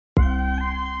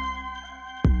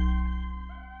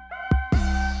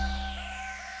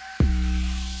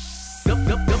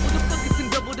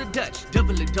Dutch.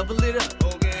 Double it up.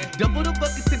 Okay. Double the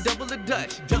buckets and double the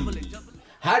Dutch. Double it.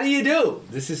 How do you do?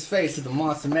 This is Face of the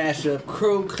Monster Mashup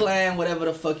crew, clan, whatever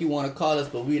the fuck you want to call us,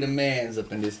 but we the mans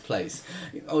up in this place.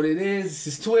 You know what it is? This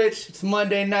is Twitch. It's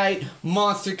Monday night.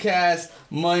 Monster Cast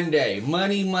Monday.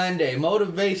 Money Monday.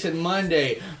 Motivation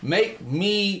Monday. Make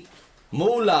me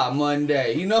moolah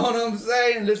Monday. You know what I'm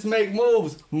saying? Let's make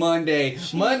moves Monday.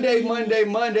 Monday,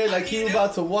 like you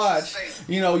about to watch,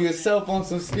 you know, yourself on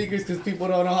some speakers because people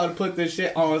don't know how to put this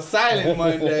shit on silent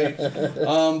Monday.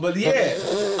 But yeah,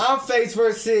 I'm Face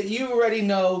vs. You already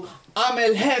know. I'm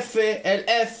El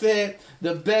Jefe,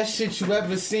 the best shit you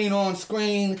ever seen on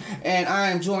screen, and I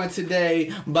am joined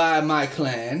today by my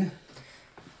clan.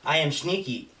 I am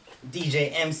Sneaky.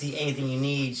 DJ, MC, anything you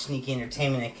need, Sneaky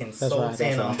Entertainment and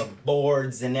Consulting on the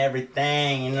boards and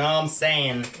everything, you know what I'm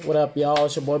saying? What up, y'all?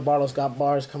 It's your boy Barlos Got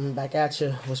Bars coming back at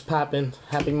you. What's poppin'?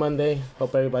 Happy Monday.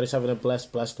 Hope everybody's having a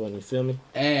blessed one, you feel me?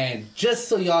 And just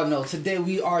so y'all know, today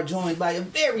we are joined by a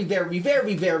very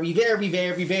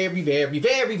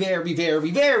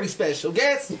special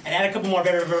guest. And add a couple more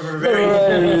very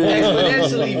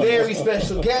exponentially very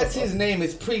special guests. His name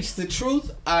is Preach the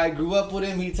Truth. I grew up with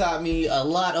him. He taught me a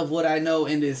lot of what I know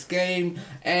in this game.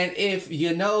 And if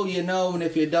you know, you know. And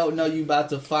if you don't know, you about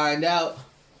to find out.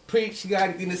 Preach, you got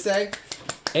anything to say?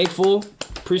 Hey, fool.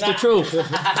 Preach the truth. Yeah.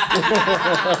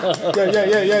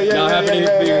 Happy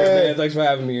to be here, man. Thanks for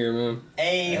having me here, man.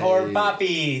 Hey, Horde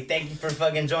Poppy. Thank you for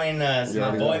fucking joining us.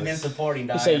 My boy been supporting,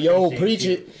 dog. You say, yo, preach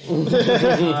it.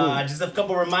 Just a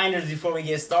couple reminders before we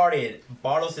get started.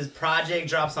 Bartos' project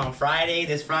drops on Friday.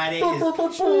 This Friday.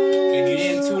 If you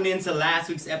didn't tune into last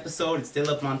week's episode, it's still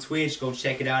up on Twitch. Go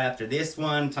check it out after this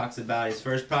one. Talks about his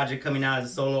first project coming out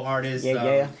as a solo artist.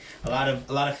 A lot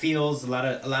of feels, a lot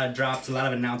of drops, a lot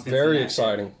of announcements. Very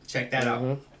exciting. Check that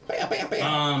out.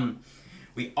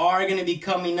 We are going to be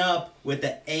coming up with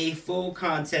the A-Fool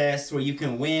contest where you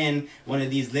can win one of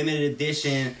these limited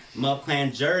edition MMUp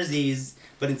Clan jerseys.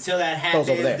 But until that happens,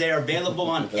 they're available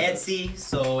on Etsy.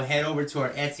 So head over to our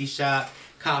Etsy shop,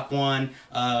 cop one.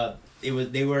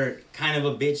 They were kind of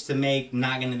a bitch to make.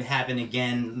 Not going to happen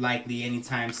again likely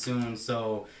anytime soon.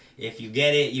 So if you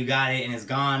get it, you got it, and it's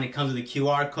gone. It comes with a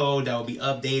QR code that will be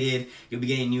updated. You'll be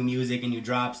getting new music and new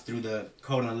drops through the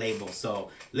code on the label.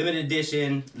 So limited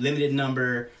edition, limited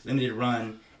number, limited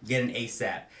run. Get an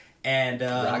ASAP. And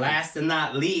last and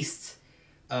not least,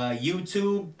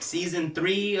 YouTube Season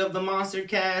 3 of the Monster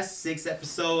Cast. 6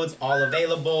 episodes, all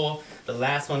available. The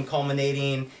last one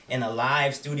culminating in a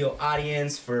live studio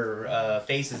audience for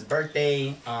Face's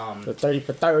birthday. For 30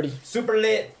 for 30. Super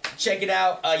lit. Check it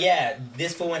out.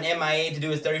 This fool went MIA to do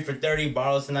his 30 for 30.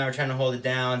 Barlos and I were trying to hold it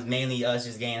down. It's mainly us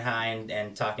just getting high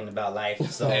and talking about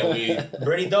life. So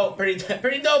pretty dope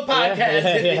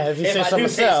podcast. If you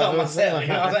say so myself. You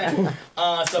know what I'm saying?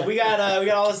 So we got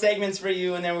all the segments for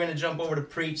you, and then we're gonna jump over to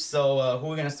Preach. So who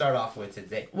are we gonna start off with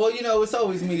today? Well, you know, it's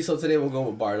always me, so today we'll go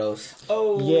with Barlos.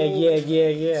 Oh yeah.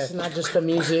 It's not just the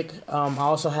music. I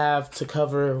also have to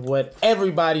cover what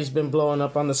everybody's been blowing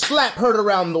up on the slap heard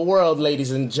around the world,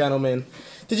 ladies and gentlemen.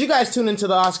 Did you guys tune into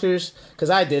the Oscars? Because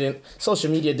I didn't.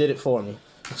 Social media did it for me.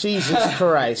 Jesus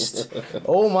Christ.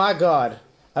 Oh my God.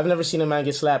 I've never seen a man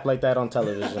get slapped like that on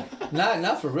television.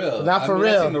 Not for real. Not for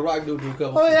real. I've seen The Rock do a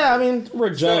couple. Oh yeah, I mean,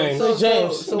 Rick James.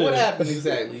 So what happened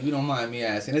exactly? You don't mind me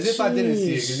asking. As if I didn't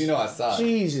see it, because you know I saw it.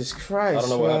 Jesus Christ. I don't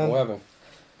know what happened.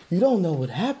 You don't know what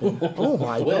happened? Oh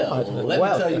my God. Let me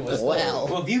tell you what's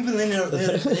well, if you've been living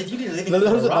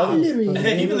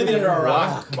under a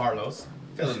rock, Barlos.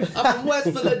 I'm from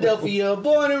West Philadelphia,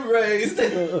 born and raised.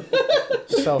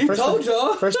 So first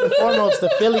and foremost, the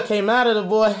Philly came out of the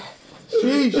boy.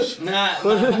 Sheesh.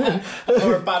 Nah.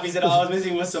 Or Bobby said all I was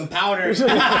missing was some powder.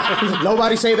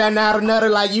 Nobody say that nutter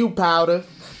like you, powder.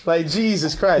 Like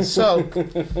Jesus Christ. So,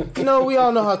 you know, we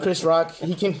all know how Chris Rock,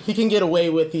 he can get away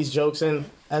with these jokes, and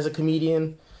as a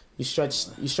comedian, you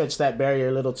stretch that barrier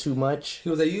a little too much. He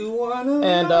was like, "You wanna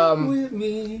rock with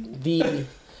me?"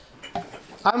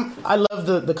 I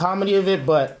love the comedy of it,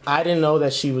 but I didn't know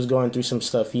that she was going through some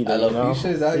stuff either. Alopecia,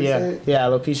 is that how you say it? Yeah,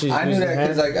 alopecia. I knew that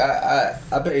because, like, I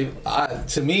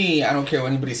to me, I don't care what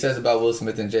anybody says about Will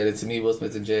Smith and Jada. To me, Will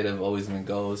Smith and Jada have always been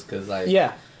goals because, like,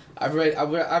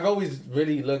 I've always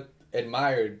really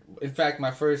admired. In fact,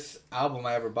 my first album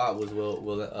I ever bought was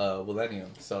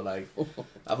Millennium. So, like,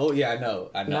 I know.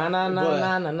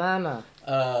 Nah.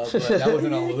 But that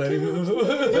wasn't on Millennium.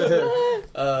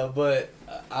 But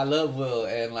I love Will,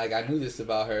 and like I knew this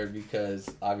about her because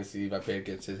obviously if I paid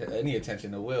any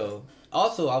attention to Will.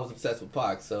 Also, I was obsessed with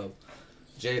Pac, so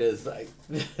Jada's like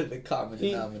the common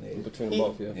denominator between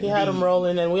both. Yeah, he had him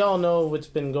rolling, and we all know what's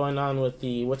been going on with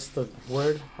the what's the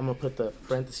word? I'm gonna put the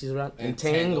parentheses around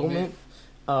entanglement.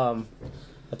 I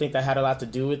think that had a lot to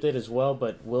do with it as well.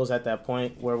 But Will's at that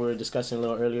point where we were discussing a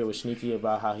little earlier with Sneaky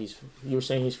about how you were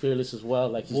saying he's fearless as well.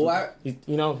 Like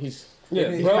he's.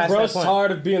 Yeah, bro's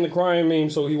tired of being the crying meme,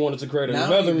 so he wanted to create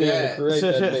another meme to create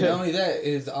that meme. Not only that,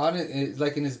 is honest.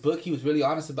 Like in his book, he was really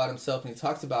honest about himself, and he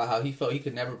talks about how he felt he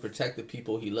could never protect the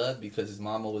people he loved because his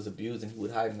mama was abused, and he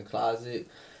would hide in the closet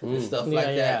and stuff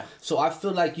like that. So I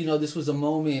feel like this was a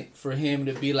moment for him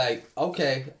to be like,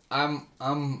 okay, I'm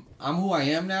who I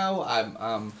am now.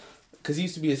 I'm. Because he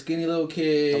used to be a skinny little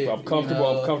kid. I'm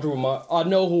comfortable. I'm comfortable with I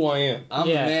know who I am. I'm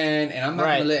a man, and I'm not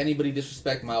going to let anybody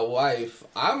disrespect my wife.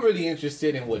 I'm really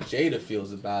interested in what Jada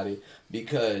feels about it.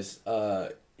 Because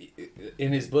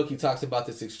in his book, he talks about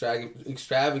this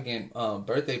extravagant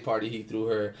birthday party he threw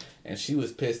her. And she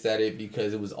was pissed at it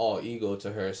because it was all ego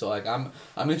to her. So, like, I'm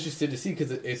interested to see. Because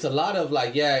it's a lot of,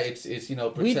 like, it's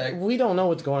protect. We don't know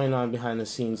what's going on behind the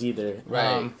scenes either.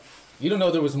 Right. You don't know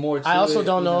there was more to I also it,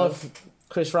 don't know if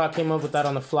Chris Rock came up with that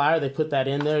on the flyer. They put that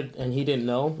in there, and he didn't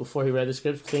know before he read the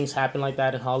script. Things happen like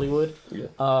that in Hollywood. Yeah.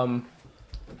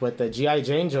 But the G.I.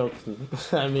 Jane joke,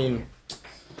 I mean,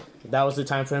 that was the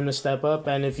time for him to step up.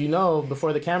 And if you know,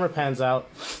 before the camera pans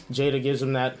out, Jada gives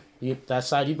him that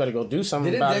side. You better go do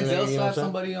something about it. Didn't Denzel slap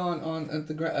somebody on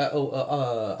the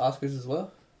Oscars as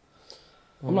well?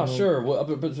 I'm not sure, but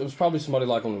it was probably somebody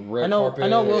like on the red carpet. I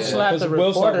know Will slapped the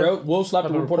reporter. Will slapped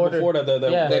the reporter before that.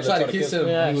 They tried to kiss him.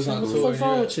 He was on the tour. What's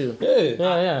wrong with you?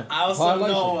 Yeah. I also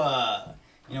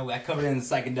know, I covered in the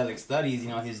psychedelic studies,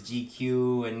 his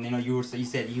GQ, and you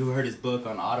said you heard his book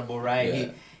on Audible, right? Yeah.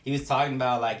 He was talking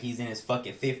about like he's in his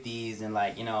fucking 50s and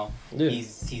like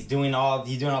he's doing all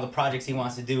the projects he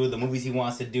wants to do, the movies he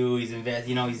wants to do. He's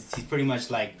pretty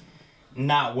much like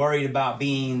not worried about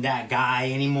being that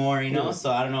guy anymore,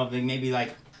 So I don't know if maybe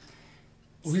like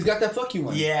he's got that fuck you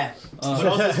one. Yeah, but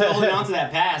also still holding on to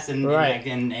that past and like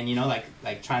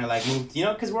trying to like move,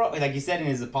 because we're like you said in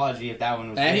his apology, if that one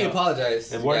was and he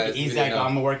apologized. He's like,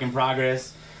 I'm a work in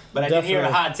progress. But I did hear a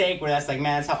hot take where that's like,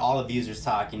 man, that's how all abusers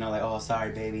talk. Like, oh,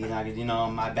 sorry, baby,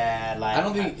 my bad. Like, I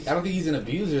don't think he's an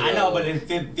abuser. I know, but in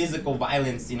physical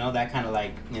violence, that kind of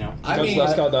like, I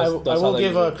will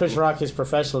give Chris Rock his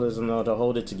professionalism though to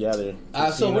hold it together.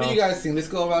 So what do you guys think? Let's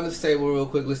go around this table real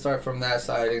quick. Let's start from that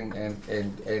side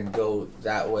and go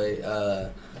that way.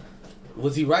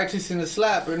 Was he righteous in the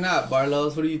slap or not,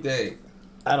 Barlos? What do you think?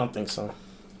 I don't think so.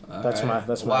 That's my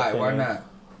opinion. Why not?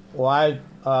 Why?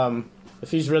 If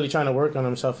he's really trying to work on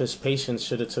himself, his patience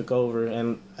should have took over.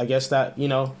 And I guess that,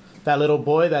 that little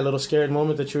boy, that little scared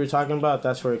moment that you were talking about,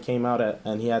 that's where it came out at,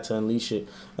 and he had to unleash it.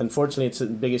 Unfortunately, it's the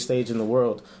biggest stage in the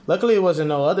world. Luckily, it wasn't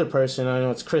no other person. I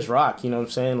know it's Chris Rock, you know what I'm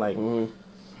saying? Like,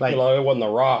 like it wasn't The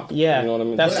Rock. Yeah. You know what I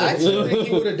mean? But I still think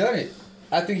he would have done it.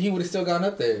 I think he would have still gone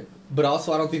up there. But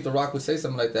also, I don't think The Rock would say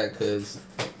something like that because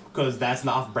that's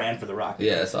not off-brand for The Rock.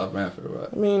 Yeah, it's off-brand for The Rock.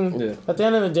 I mean, at the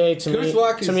end of the day, to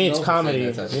me, it's comedy.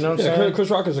 You know what I'm saying? Chris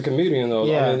Rock is a comedian, though.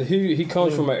 Yeah. I mean, he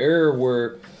comes from an era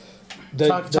where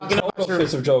talking about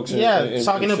offensive jokes.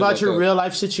 Talking about your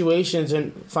real-life situations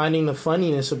and finding the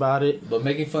funniness about it. But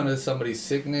making fun of somebody's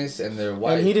sickness and their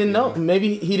wife. And he didn't know.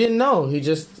 Maybe he didn't know. He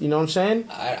just, you know what I'm saying?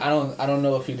 I don't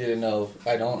know if he didn't know.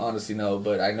 I don't honestly know.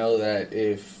 But I know that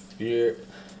if you're...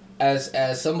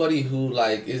 As somebody who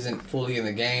like isn't fully in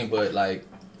the game, but like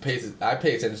I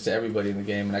pay attention to everybody in the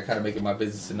game, and I kind of make it my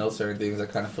business to know certain things. I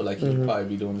kind of feel like he would probably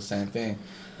be doing the same thing.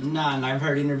 Nah, and I've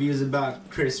heard interviews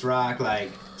about Chris Rock. Like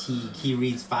he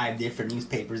reads 5 different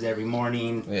newspapers every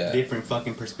morning, different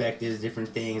fucking perspectives, different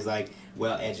things. Like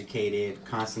well educated,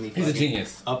 constantly. He's a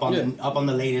genius. Up on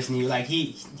the latest news. Like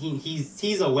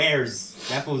he's aware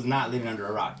that fool's not living under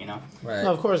a rock. Right.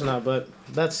 No, of course not. But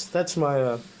that's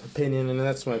my opinion, and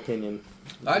that's my opinion.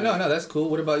 No, that's cool.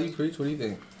 What about you, Preach? What do you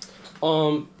think?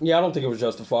 Yeah, I don't think it was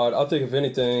justified. I think if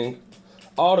anything,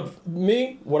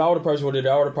 what I would have personally did,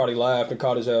 I would have probably laughed and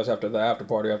caught his ass after the after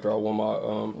party after I won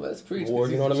my that's Preach,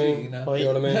 award. You know what I mean? You know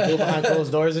what I mean? Go behind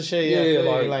closed doors and shit. Yeah,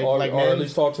 or at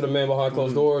least talk to the man behind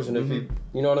closed doors, and if he,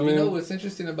 you know what I mean? You know what's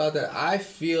interesting about that? I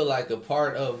feel like a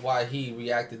part of why he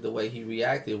reacted the way he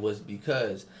reacted was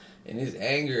because in his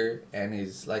anger and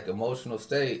his like emotional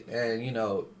state, and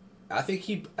I think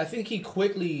he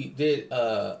quickly did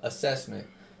assessment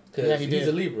because he's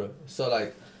a Libra, so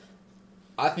like.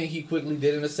 I think he quickly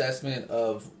did an assessment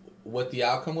of what the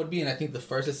outcome would be, and I think the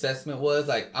first assessment was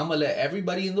like, I'm gonna let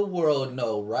everybody in the world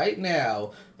know right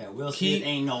now that Will Smith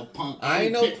ain't no punk. I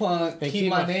ain't no punk. Keep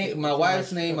my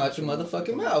wife's name out your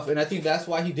motherfucking mouth, and I think that's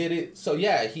why he did it. So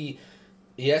yeah, he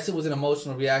yes, it was an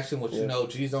emotional reaction, which you know,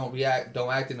 G's don't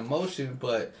act in emotion,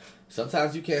 but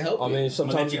sometimes you can't help it. I mean,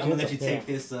 sometimes I'm gonna let you take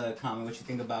this comment. What you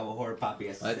think about what Horror Poppy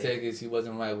has to say? My take is he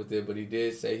wasn't right with it, but he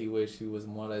did say he wished he was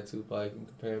more like Tupac in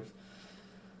comparison.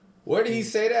 Where did he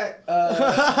say that?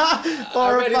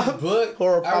 I read his book.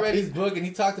 I read his book, and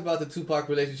he talked about the Tupac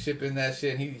relationship in that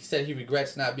shit. And he said he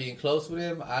regrets not being close with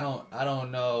him. I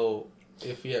don't know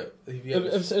if he ever...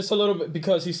 It's a little bit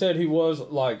because he said he was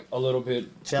like a little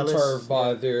bit jealous, perturbed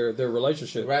by their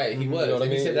relationship. Right, he was. You know what I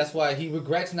mean? He said that's why he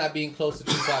regrets not being close to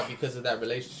Tupac because of that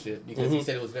relationship. Because he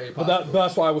said it was very possible. But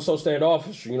that's why it was so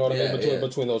standoffish. You know what I mean?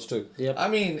 Between those two. Yep. I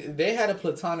mean, they had a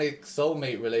platonic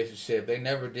soulmate relationship. They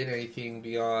never did anything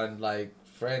beyond like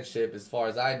friendship, as far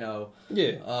as I know.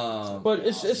 Yeah. But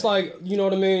it's like, you know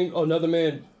what I mean? Another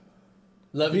man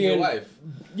loving your wife.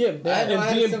 Yeah,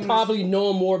 and being probably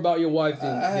knowing more about your wife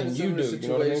than you do. You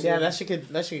know what I mean? Yeah, that shit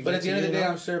could. But at the end of the day,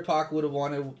 I'm sure Pac would have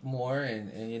wanted more,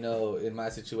 and you know, in my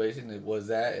situation, it was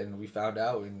that, and we found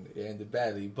out, and it ended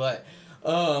badly. But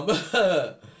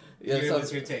yeah,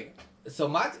 what's your take? So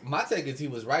my take is he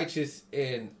was righteous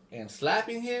in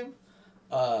slapping him.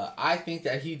 I think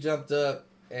that he jumped up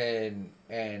and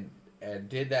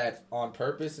did that on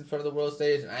purpose in front of the world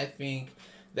stage, and I think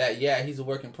that he's a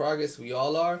work in progress. We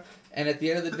all are, and at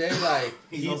the end of the day, like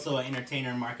he's also an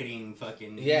entertainer, marketing,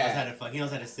 fucking. He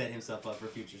knows how to set himself up for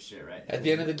future shit, right? At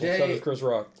the end of the day, so does Chris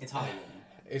Rock. It's Hollywood.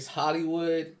 It's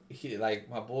Hollywood. Like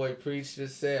my boy Preach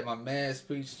just said, my man's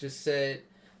Preach just said,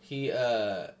 he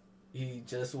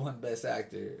just won Best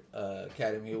Actor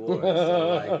Academy Award. So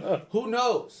like, who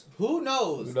knows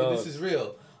if this is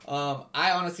real?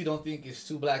 I honestly don't think it's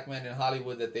two black men in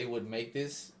Hollywood that they would make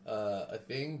this a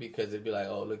thing, because it'd be like,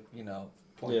 oh look, you know.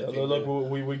 Look,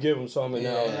 we give them something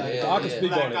now. I can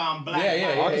speak on it.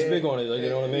 I can speak on it. Like, you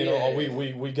know what I mean?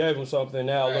 Yeah. We gave them something.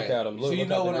 Now right. Look at them. So you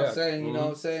know what I'm saying? You know what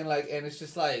I'm saying? Like, and it's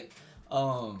just like,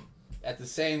 at the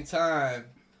same time,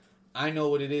 I know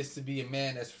what it is to be a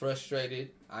man that's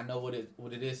frustrated. I know what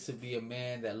it is to be a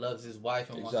man that loves his wife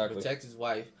and wants to protect his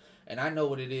wife, and I know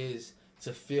what it is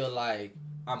to feel like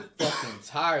I'm fucking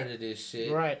tired of this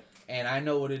shit. Right. And I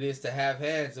know what it is to have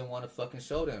hands and want to fucking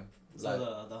show them.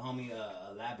 So the homie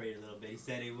elaborated a little bit. He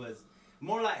said it was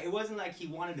more like, it wasn't like he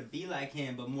wanted to be like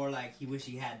him, but more like he wished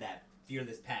he had that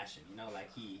fearless passion. You know,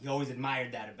 like he always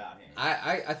admired that about him.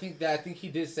 I think he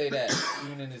did say that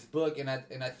even in his book, and I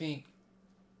think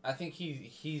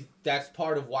he that's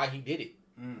part of why he did it.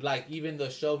 Like even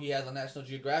the show he has on National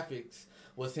Geographic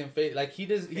was him like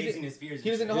facing his fears. He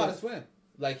doesn't know how to swim.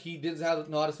 Like he didn't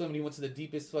know how to swim, and he went to the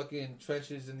deepest fucking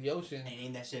trenches in the ocean. And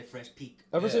ain't that shit Fresh Peak?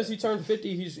 Ever since he turned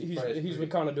 50, he's been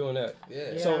kind of doing that.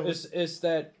 Yeah. So it's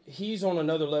that he's on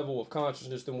another level of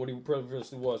consciousness than what he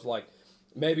previously was. Like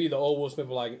maybe the old Will Smith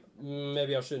were like,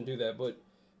 maybe I shouldn't do that, but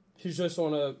he's just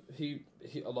on a he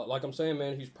like I'm saying,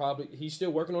 man. He's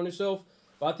still working on himself,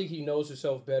 but I think he knows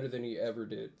himself better than he ever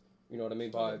did. You know what I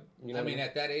mean? I mean,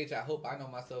 at that age, I hope I know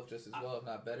myself just as well, if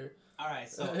not better. All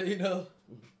right, so you know,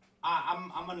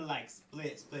 I'm gonna like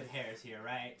split hairs here,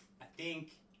 right? I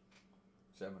think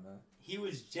Gemini. He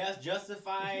was just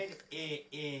justified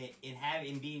in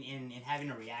having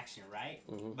a reaction, right?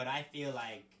 Mm-hmm. But I feel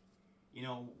like, you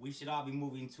know, we should all be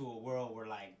moving to a world where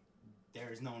like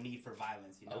there is no need for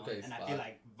violence, you know. Okay, and I feel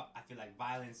like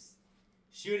violence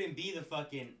shouldn't be the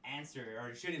fucking answer,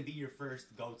 or shouldn't be your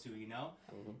first go-to, you know?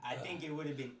 Mm-hmm. I think it would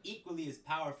have been equally as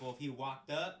powerful if he walked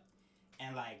up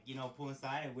and, like, you know, pulled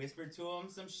aside and whispered to him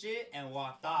some shit and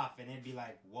walked off, and it'd be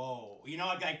like, whoa. You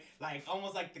know, like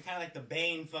almost like the kind of like the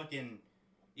Bane fucking,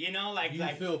 you know, like... You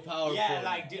feel powerful. Yeah,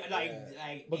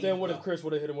 like... But then what if Chris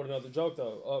would have hit him with another joke,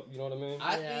 though? You know what I mean?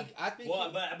 I think...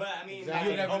 Well, but I mean...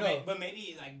 Exactly. Like, you never know. But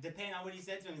maybe, like, depending on what he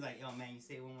said to him, he's like, yo, man, you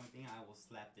say one more thing, I will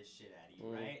slap this shit out of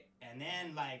you, right? And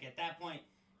then, like, at that point,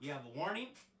 you have a warning.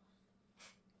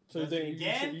 So you think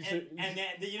you should, and then,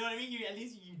 you know what I mean? At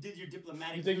least you did your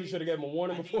diplomatic... You think you should have given him a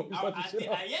warning before he shot the shit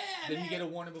out? Yeah, Did he get a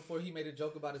warning before he made a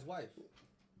joke about his wife?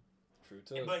 True,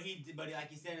 too. But like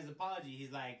he said in his apology,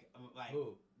 he's like... Who?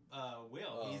 Will.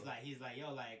 Oh. He's like,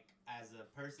 yo, like, as a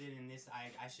person in this,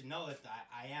 I should know that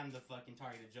I am the fucking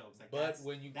target of jokes. Like, but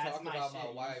when you talk about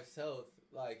my wife's health,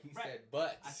 like he said,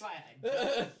 but that's why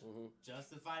I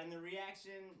justified in the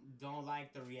reaction, don't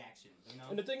like the reaction, you know.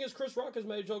 And the thing is, Chris Rock has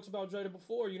made jokes about Jada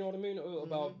before. You know what I mean?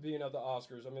 About being at the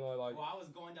Oscars. I mean, like. Well, I was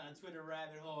going down a Twitter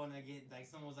rabbit hole, and I get like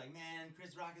someone was like, "Man,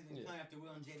 Chris Rock has been playing after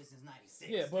Will and Jada since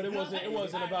 '96." Yeah, but it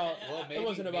wasn't about. Well, it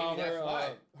wasn't about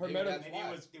her medical.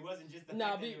 It wasn't just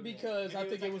the because I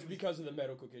think it was because of the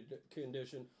medical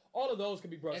condition. All of those could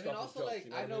be brushed off. And then also, jokes, like,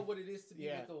 you know I know what it is to be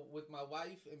with my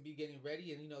wife and be getting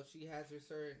ready, and you know she has her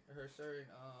certain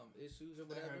issues or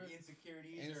whatever. Her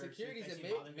insecurities.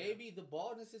 And maybe the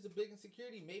baldness is a big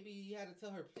insecurity. Maybe he had to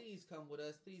tell her, please come with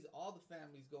us. Please, all the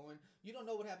family's going. You don't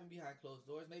know what happened behind closed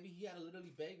doors. Maybe he had to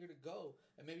literally beg her to go.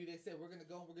 And maybe they said, we're going to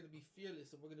go and we're going to be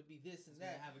fearless and we're going to be this and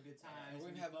that. We're going to have a good time. And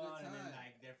we're going to have a good time. And then,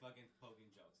 like, they're fucking poking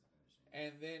jokes.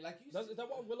 And then, like you said. Is that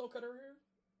why Willow cut her hair?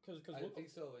 Cause I think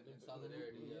so, in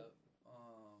solidarity,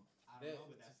 I don't know,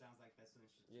 but that sounds like that's some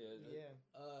shit. Yeah.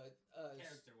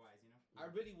 Character-wise, you know? I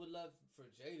really would love for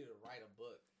Jada to write a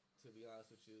book, to be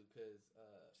honest with you, because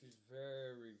she's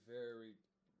very, very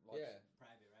private,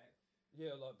 right?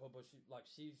 Yeah, but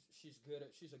she's good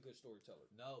at she's a good storyteller.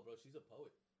 No, bro, she's a poet.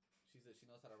 She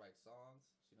knows how to write songs.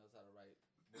 She knows how to write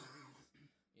movies.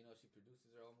 You know, she produces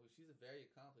her own movies. She's a very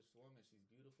accomplished woman. She's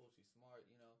beautiful. She's smart.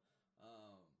 You know,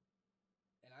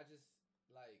 and I just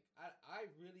I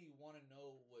really want to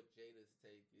know what Jada's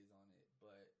take is on it,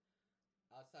 but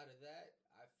outside of that,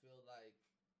 I feel like,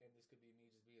 and this could be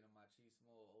me just being a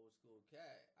machismo old school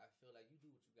cat, I feel like you do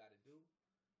what you gotta do.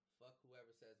 Fuck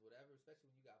whoever says whatever,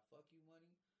 especially when you got fuck you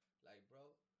money. Like, bro.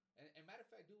 And matter of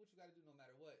fact, do what you gotta do no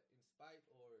matter what, in spite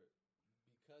or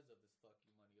because of this fuck you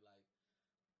money. Like,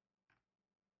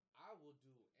 I will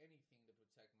do anything to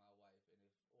protect my wife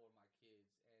or my kids.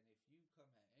 And if you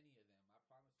come at any of them, I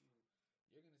promise you,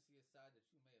 you're gonna see a side that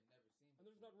you may have never seen. And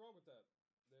there's nothing wrong with that.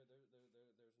 There's nothing wrong with taking care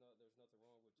of your family. You know what I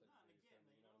mean? There's nothing wrong with like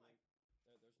being like that.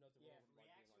 Reaction was justified. Did not the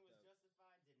actual, I just said to your point. I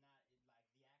have been seeking,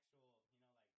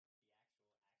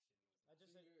 because of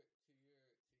my reaction being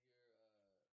violent, and it's a survival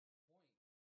instinct when you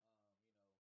react with violence because that's all you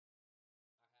ever knew. And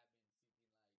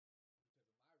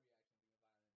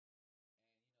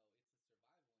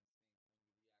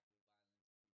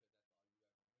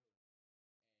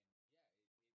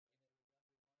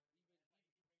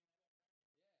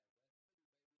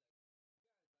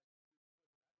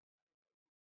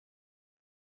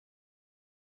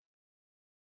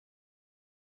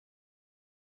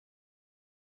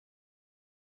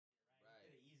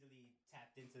yeah,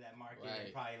 tapped into that market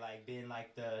and probably been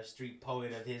the street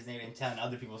poet of his name and telling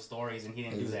other people's stories, and he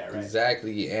didn't do that, right?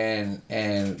 Exactly, and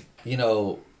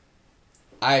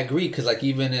I agree, because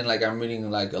even in I'm reading a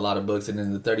lot of books, and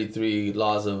in the 33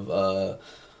 laws of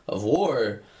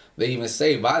war, they even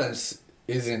say violence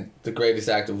isn't the greatest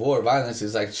act of war. Violence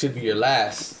is should be your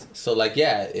last. So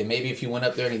and maybe if you went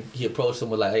up there and he approached him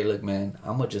with hey, look, man,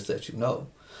 I'm gonna just let you know.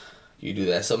 You do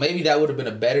that. So maybe that would have been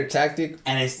a better tactic.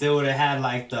 And it still would have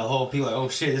had the whole people oh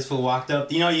shit, this fool walked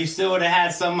up. You still would have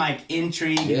had some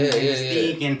intrigue and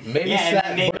mystique and maybe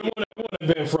it would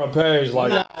have been front page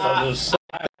motherfucker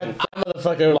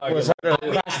was they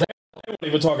weren't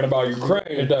even talking about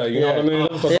Ukraine today. You know what I mean?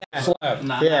 It was a slap.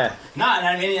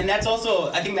 I mean, and that's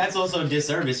also, I think that's also a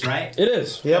disservice, right? It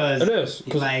is. Yeah, it is.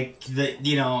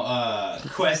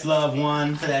 Questlove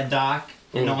won for that doc.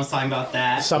 And no one's talking about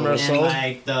that. Summer of Soul.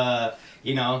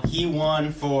 He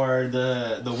won for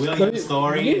the Williams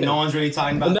story. Yeah. No one's really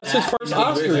talking about that. And that's his first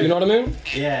Oscar, you know what I mean?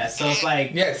 Yeah, so it's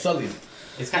it's sully.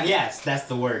 It's that's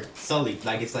the word. Sully.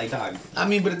 It's dog. I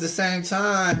mean, but at the same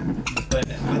time. But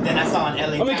then I saw an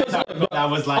LA I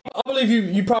was I believe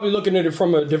you probably looking at it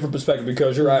from a different perspective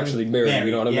because you're actually married,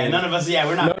 you know what I mean? Yeah, none of us,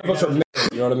 we're not. None of us are married,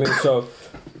 you know what I mean? So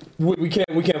we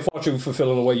can't fault you for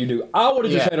feeling the way you do. I would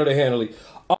have just handled it handily.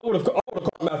 I would have called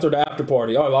him after the after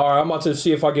party. All right, I'm about to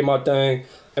see if I get my thing,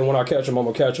 and when I catch him, I'm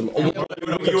gonna catch him. You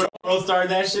would have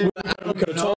started that shit? We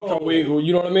could have talked,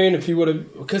 you know what I mean? If he would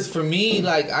have... Because for me,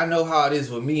 I know how it is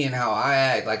with me and how I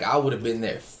act. I would have been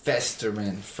there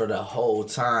festering for the whole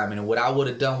time, and what I would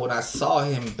have done when I saw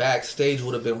him backstage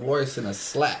would have been worse than a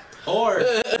slap. Or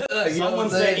someone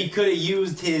said he could have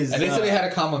used his... And they said they had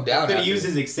to calm him down. Could have used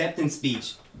his acceptance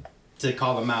speech to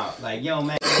call him out. Yo,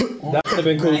 man. That would have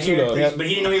been cool too, though. But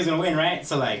he didn't know he was going to win, right?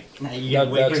 So, you're going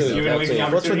to wait for the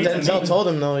opportunity. That's what Denzel told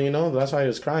him, though, That's why he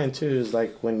was crying, too. Is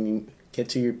when you get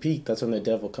to your peak, that's when the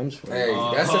devil comes for you. Hey,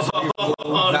 that's just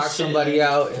knock somebody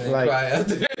out and then cry out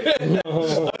there. And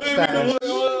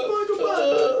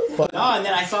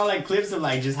then I saw clips of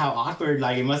just how awkward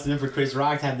it must have been for Chris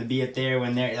Rock to have to be up there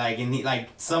when they're and he,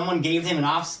 someone gave him an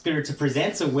Oscar to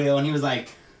present to Will, and he was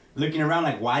looking around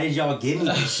why did y'all give me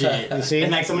this shit? You see?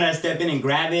 And someone had to step in and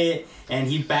grab it, and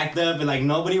he backed up, and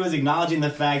nobody was acknowledging the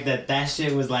fact that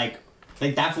shit was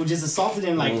that fool just assaulted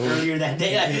him earlier that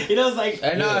day.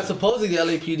 And supposedly the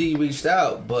LAPD reached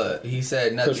out, but he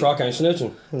said nothing. Chris Rock ain't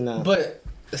snitching. No. But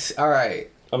all right.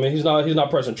 I mean, he's not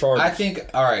pressing charges. I think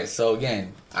all right. So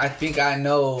again, I think I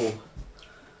know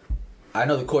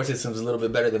the court system's a little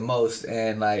bit better than most,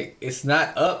 and it's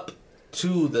not up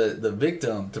to the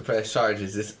victim to press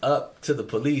charges. It's up to the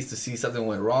police to see something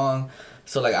went wrong,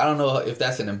 So like I don't know if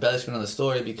that's an embellishment on the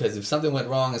story, because if something went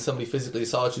wrong and somebody physically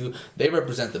assaults you, they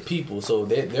represent the people. So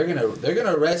they're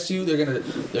gonna arrest you. They're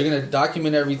gonna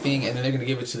document everything, and then they're gonna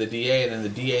give it to the DA, and then the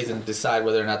DA is gonna decide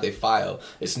whether or not they file.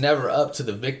 It's never up to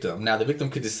the victim. Now the victim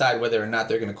could decide whether or not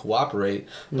they're gonna cooperate,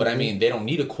 but I mean they don't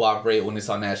need to cooperate when it's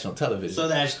on national television.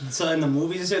 So in the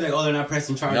movies, they're like, oh, they're not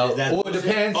pressing charges. No, That's, well, it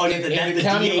depends. Oh, in that's the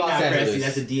county of Los Angeles.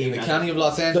 That's the DA. In the county of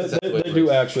Los Angeles, They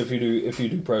do actually if you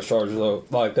do press charges though,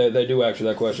 like they do answer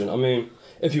that question. I mean,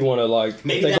 if you want to like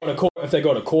Maybe if they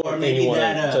go to court or and maybe you want to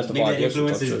that testify, maybe that against them,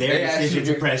 influences shit. their decision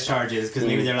to press charges, because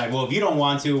maybe they're like, well, if you don't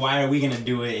want to, why are we gonna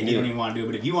do it? And you don't even want to do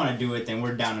it. But if you want to do it, then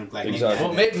we're down to like Exactly.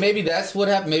 well, maybe that's what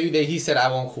happened. Maybe he said I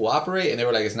won't cooperate, and they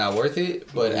were like it's not worth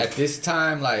it. But at this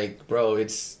time, like, bro,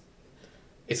 it's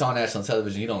on national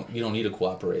television. You don't need to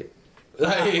cooperate.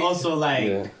 Like, also,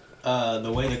 like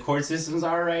the way the court systems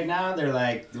are right now, they're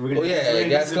like, we're gonna.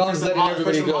 Gascon's letting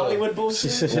everybody go. Hollywood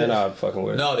bullshit. They're not fucking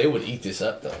with it. No, they would eat this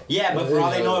up though. Yeah, but for all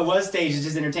they know, it was staged. It's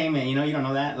just entertainment. You know, you don't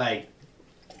know that. Like,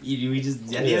 we just at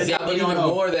the end of the day, I believe we don't even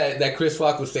know. more that Chris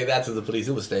Rock would say that to the police.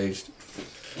 It was staged.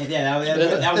 Yeah,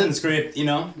 that was in script. You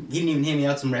know, he didn't even hit me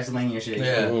out some WrestleMania shit.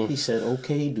 Yeah. He said,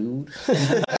 "Okay, dude."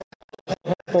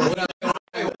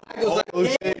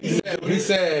 He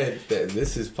said that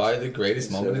this is probably the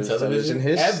greatest moment in television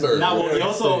ever. No,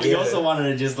 well, he also wanted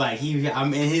to just like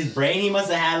in his brain he must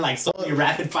have had like so many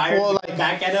rapid fire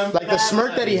back at him. Like the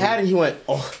smirk that he had, and he went,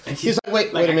 "Oh." He's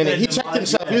like, wait a minute. He checked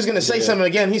himself. He was gonna say something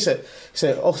again. He said,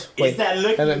 "Oh, wait." It's that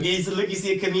look. It's the look you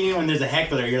see a comedian when there's a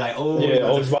heckler. You're like, "Oh,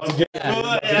 Yeah, it's about to get.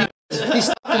 yeah." He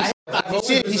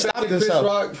stopped Chris himself.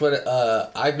 Rock, but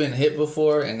I've been hit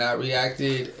before and not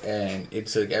reacted, and it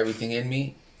took everything in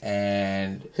me.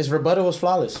 And His rebuttal was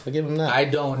flawless. I give him that. I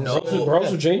don't know.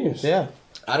 Bro's a genius. Yeah.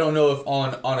 I don't know if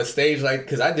on a stage like,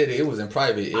 because I did it was in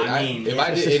private. I mean, if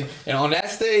I did, and on that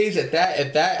stage at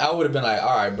that, I would have been like,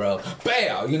 all right, bro,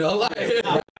 bam, you know, like.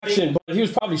 But he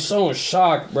was probably so in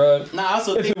shock, bro. Nah, I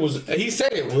also If think it was, He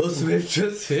said it. Will Smith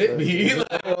just hit me.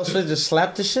 Like, Will Smith just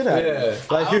slapped the shit out of him.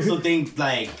 yeah. I also think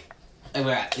like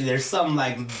there's some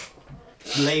like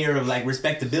layer of like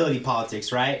respectability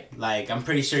politics, right? Like I'm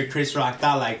pretty sure Chris Rock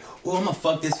thought like, oh, I'm gonna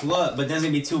fuck this fool up, but there's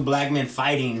gonna be two black men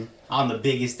fighting on the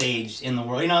biggest stage in the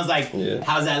world. You know, it's like,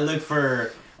 how's that look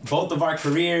for both of our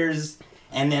careers?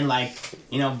 And then like,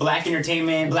 you know, black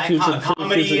entertainment, black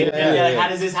comedy. Future, Like, how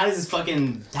does this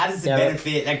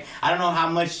benefit? Like, I don't know how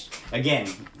much. Again,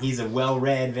 he's a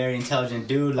well-read, very intelligent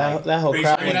dude. Like That whole pretty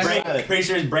crowd sure, was his brain, excited. pretty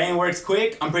sure his brain works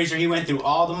quick. I'm pretty sure he went through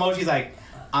all the motions. He's like,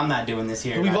 I'm not doing this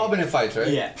here. We've guys. all been in fights, right?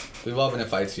 Yeah. We've all been in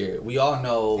fights here. We all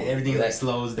know Everything that like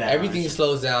slows down. everything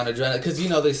slows down. Adrenaline, because you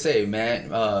know they say, man,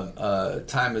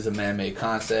 time is a man-made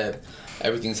concept.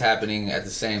 Everything's happening at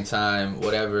the same time,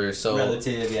 whatever. So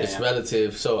Relative, yeah, it's yeah.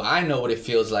 relative. So I know what it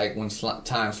feels like when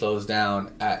time slows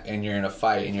down and you're in a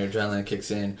fight and your adrenaline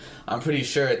kicks in. I'm pretty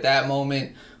sure at that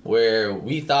moment where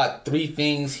we thought 3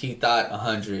 things, he thought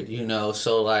 100. You know,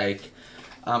 so like.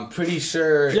 I'm pretty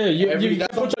sure. yeah, you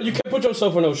can't put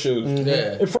yourself in those shoes.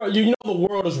 Yeah. In front, you know the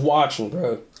world is watching,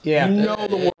 bro. Yeah. You know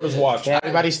the world is watching.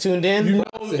 Everybody's tuned in.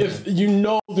 You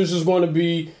know this is going to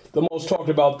be the most talked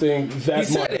about thing that He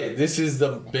said month. it. This is the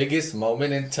biggest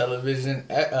moment in television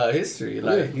history.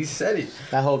 Like he said it.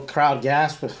 That whole crowd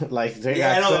gasped. Like they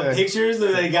Yeah, I got know the pictures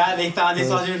that they found. They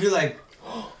saw you like.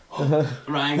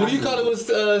 Ryan. What do you call it?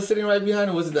 Was sitting right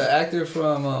behind him? Was it the actor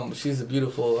from? She's a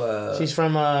beautiful. She's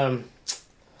from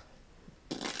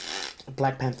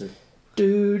Black Panther.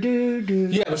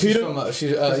 Yeah, but she's from.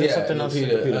 She's something else?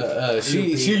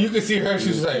 She. You can see her. She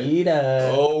was like,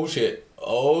 oh shit.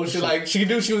 Oh shit. Like she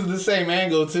knew she was the same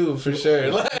angle too, for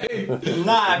sure. Like.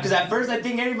 Nah, because at first I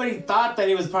think everybody thought that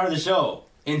it was part of the show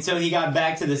until he got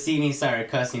back to the scene and he started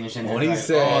cussing and shit. When he like,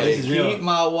 said, this is real. "Keep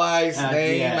my wife's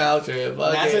name out your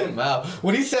fucking mouth,"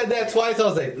 when he said that twice, I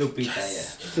was like,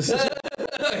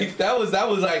 Lupita, like, that was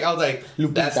like, I was like,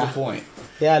 that's the point.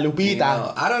 Yeah, Lupita. You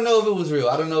know, I don't know if it was real.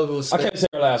 I don't know if it was. I can't say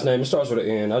her last name. It starts with an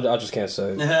N. I just can't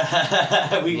say it.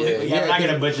 We're not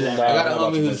gonna butcher that. I got a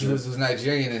I'm homie about to who's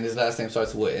Nigerian and his last name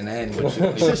starts with an N. But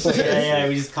Yeah,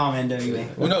 we just call him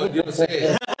NWA. well, no, you know what I'm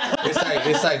saying?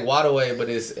 It's like Wadaway, but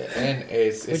it's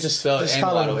just spelled just N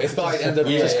call him- Wadaway. It's spelled like NWA.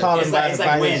 Yeah, Just call him it's like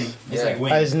by Win. his- It's like Win.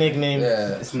 By his nickname. Yeah,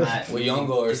 It's not Wiyongo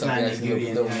or it's something. not Like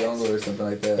Nigerian. Wiyongo or something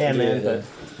like that. Yeah, man. But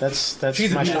that's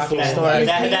She's a my beautiful shocking woman. story.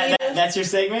 That's your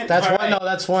segment. That's All one. right. No,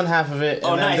 that's one half of it.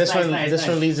 Oh, And then nice, this nice, one, nice, this nice.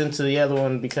 one leads into the other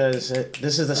one because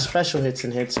this is the special hits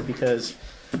and hits because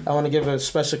I want to give a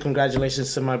special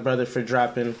congratulations to my brother for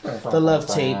dropping the Love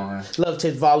Tape. Love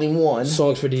Tape Volume 1.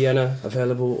 Songs for Deanna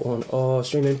available on all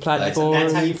streaming platforms.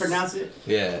 That's how you pronounce it?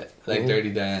 Yeah, like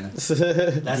Dirty Diana.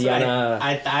 That's Diana.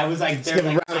 right. I was like, Give a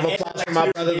round of applause for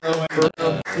my brother, though.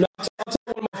 No, I'll tell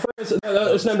one of my friends.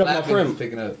 It's named after my friend.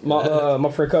 Picking up.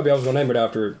 My friend Cubby. I was gonna name it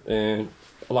after it, and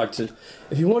I like to.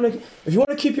 If you want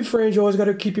to keep your friends, you always got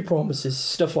to keep your promises,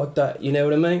 stuff like that. You know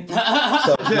what I mean? So,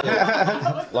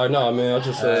 yeah. Like, no, man, I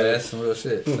just that's some real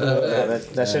shit.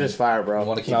 That shit is fire, bro. I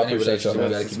want to keep any relationship. We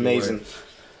gotta It's keep amazing.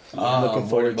 I'm looking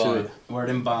forward to it. Word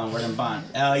and bond.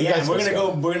 Yeah, we're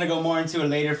gonna go more into it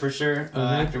later for sure.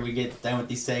 After we get done with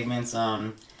these segments.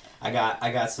 I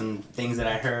got some things that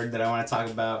I heard that I want to talk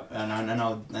about, and I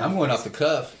know I'm going off the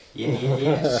cuff. Yeah.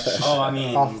 Oh, I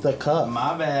mean, off the cuff.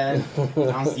 My bad.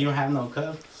 You don't have no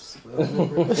cuffs. I did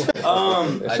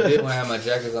want to have my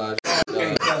jackets on.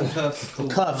 Okay, cuffs. Cool.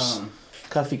 Cuffs.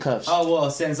 Cuffy cuffs. Oh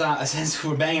well, since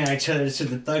we're banging at each other, should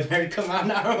the thug nerd come out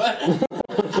now or what?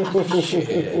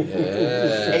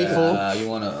 Yeah. Hey, fool. You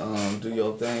wanna do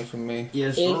your thing for me?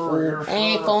 Yes,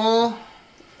 Hey, fool.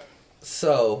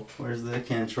 So, where's the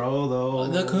control though?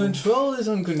 the control is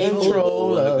uncontrollable.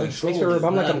 Controller. The control is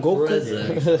I'm like, not I'm Goku.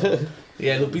 present.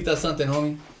 Yeah, Lupita something,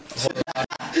 homie.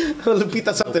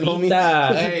 Lupita something, homie.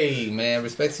 Hey, man,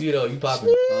 respect to you though. You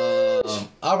popping.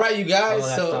 All right, you guys.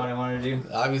 That's So what I want to do.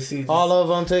 obviously, All of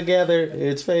them together,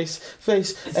 it's face,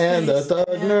 and the thug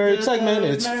nerd segment,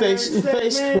 it's face.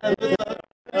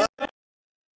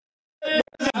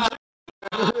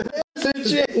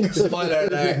 spoiler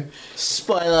alert.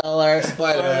 Spoiler alert.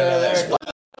 Spoiler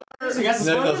alert. We got some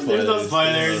No spoilers. There's no spoilers.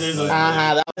 spoilers. There's no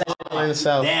That was in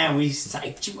itself. Damn, we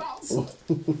psyched you out.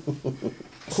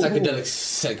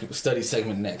 Psychedelic study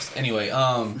segment next. Anyway,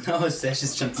 No,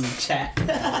 Sessions jumped in the chat.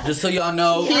 just so y'all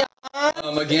know,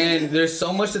 again, there's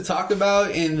so much to talk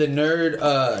about in the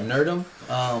nerdum,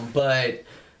 but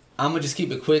I'm gonna just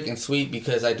keep it quick and sweet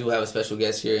because I do have a special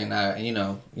guest here, and I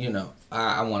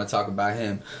want to talk about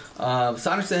him.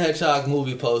 Sonic the Hedgehog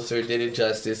movie poster did it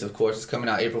justice. Of course, it's coming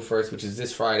out April 1st, which is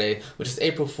this Friday, which is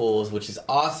April Fool's, which is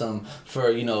awesome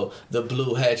for, the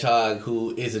blue hedgehog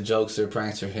who is a jokester,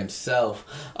 prankster himself.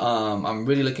 I'm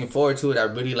really looking forward to it. I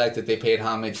really like that they paid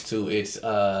homage to its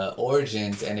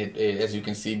origins, and it, as you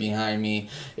can see behind me,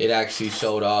 it actually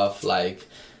showed off, like,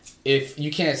 if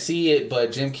you can't see it,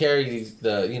 but Jim Carrey,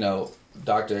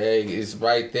 Dr. Egg is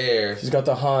right there. He's got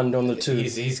the hand on the tube.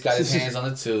 He's got his hands on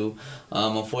the tube.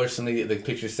 Unfortunately, the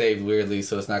picture's saved weirdly,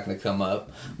 so it's not going to come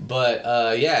up. But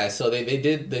so they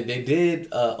did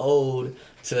ode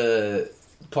to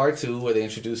part 2 where they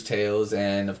introduced Tails,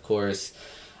 and of course,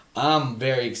 I'm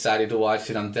very excited to watch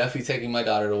it. I'm definitely taking my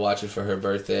daughter to watch it for her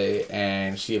birthday,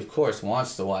 and she of course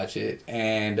wants to watch it.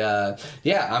 And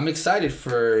I'm excited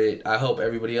for it. I hope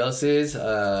everybody else is.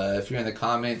 If you're in the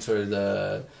comments or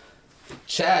the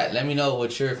chat, let me know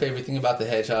what your favorite thing about the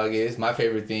Hedgehog is. My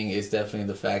favorite thing is definitely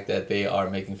the fact that they are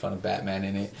making fun of Batman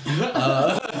in it.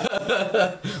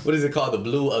 What is it called? The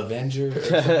Blue Avenger or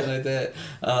something like that.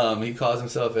 He calls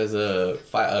himself as a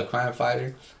crime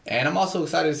fighter. And I'm also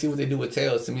excited to see what they do with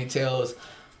Tails. To me, Tails,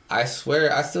 I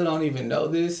swear, I still don't even know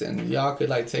this, and y'all could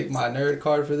take my nerd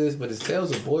card for this, but is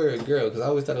Tails a boy or a girl? Because I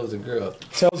always thought it was a girl.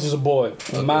 Tails is a boy.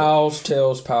 Okay. Miles,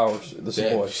 Tails, Powers. This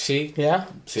is a boy. See? Yeah?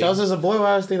 See? Tails is a boy? Why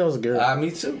I always think that was a girl?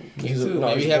 Me too.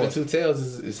 Maybe having 2 tails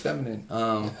is feminine.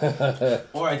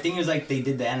 Or I think it was they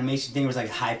did the animation thing. It was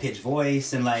high pitched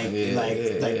voice and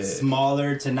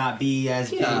smaller to not be as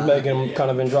big. Making him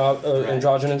kind of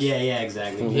androgynous. Yeah,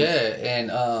 exactly. Mm-hmm. Yeah, and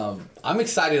I'm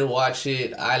excited to watch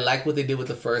it. I like what they did with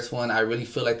the first one. I really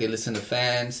feel like they listened to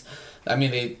fans. I mean,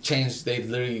 they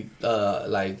literally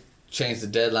changed the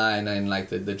deadline and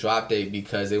the drop date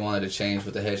because they wanted to change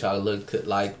what the Hedgehog looked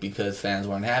like because fans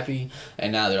weren't happy.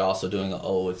 And now they're also doing an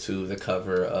ode to the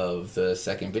cover of the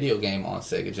second video game on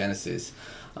Sega Genesis.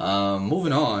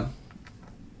 Moving on.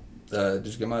 Did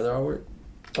you get my other artwork?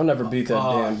 I never beat that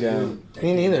damn game.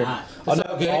 Me neither. I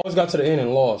always got to the end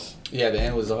and lost. Yeah, the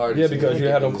end was the hardest. Yeah, because you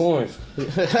had no coins. You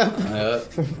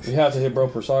had to hit bro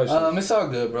precisely. It's all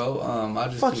good, bro. I'll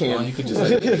just fuck keep him. on. You can just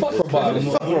fuck Robot.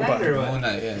 One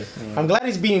night, yeah. I'm glad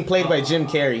he's being played by Jim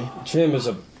Carrey. Jim's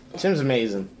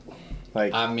amazing.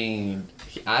 I mean,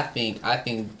 I think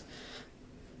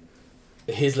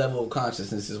his level of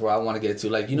consciousness is where I want to get to.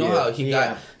 How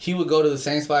he would go to the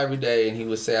same spot every day and he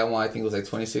would say, I think it was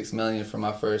 $26 million for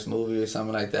my first movie or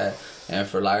something like that. And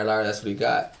for Liar Liar, that's what he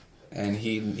got. And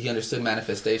he understood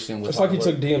manifestation. It's like he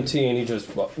took DMT and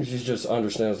he just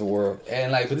understands the world.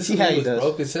 And but this movie was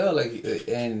broke as hell.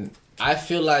 And I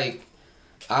feel like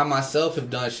I myself have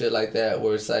done shit like that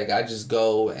where it's I just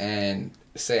go and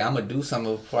say I'm gonna do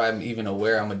something before I'm even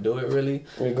aware I'm gonna do it. Really,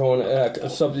 You're going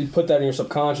you put that in your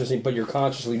subconscious, but you're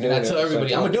consciously doing it. And I tell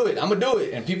everybody I'm gonna do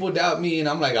it, and people doubt me, and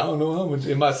I'm like, I don't know how much.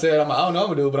 In my set, I'm like, I don't know how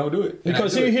I'm gonna do it, but I'm gonna do it.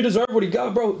 Because he deserved what he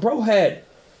got, bro. Bro had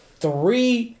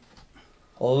 3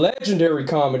 legendary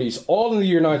comedies, all in the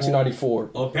year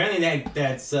 1994. Well, apparently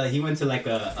that's he went to like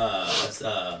a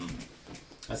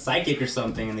psychic or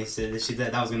something, and they said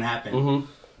that was gonna happen. Mm-hmm.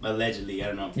 Allegedly, I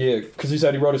don't know. Yeah, because he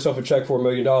said he wrote himself a check for $1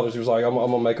 million. He was like, I'm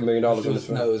gonna make $1 million in this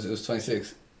film. No, it was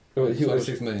 26. He was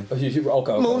 26 million.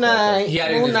 Okay. Moon Knight. He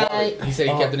had it in his wallet. He said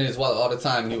he kept it in his wallet all the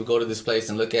time, and he would go to this place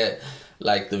and look at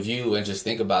like the view and just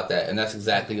think about that, and that's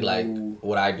exactly like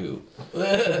what I do.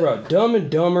 Bro, Dumb and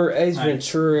Dumber, Ace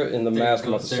Ventura, and The Mask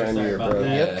come out the same year, bro.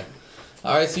 Yeah.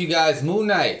 All right, so you guys, Moon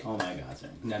Knight. Oh my God,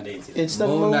 sorry. It's the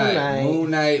Moon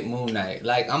Knight. Moon Knight.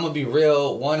 Like, I'm gonna be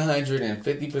real,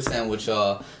 150% with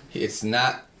y'all. It's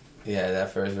not. Yeah,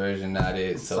 that first version not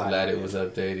it. So Sonic, glad it was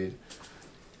updated.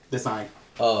 The Sonic.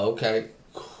 Oh, okay.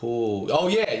 Cool. Oh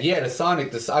yeah, the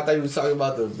Sonic. I thought you were talking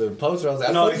about the poster. I was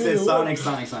like, no, it said Sonic.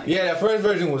 Yeah, that first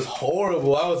version was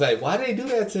horrible. I was like, why did they do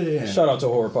that to him? Shout out to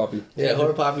Horror Poppy. Yeah,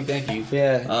 Horror Poppy. Thank you.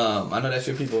 Yeah. I know that's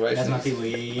your people, right? That's my people.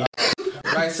 Yeah.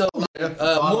 Right. So, Moon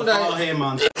Follow Knight. him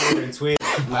on Twitter and Twitch.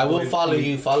 I will follow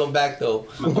you. Follow back though.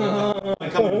 I'm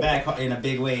coming back in a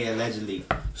big way, allegedly.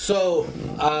 So,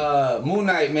 Moon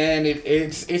Knight, man,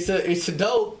 it's a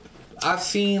dope. I've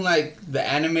seen like the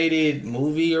animated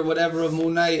movie or whatever of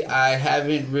Moon Knight. I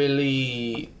haven't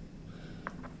really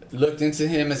looked into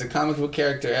him as a comic book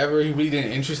character ever. He really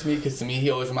didn't interest me because to me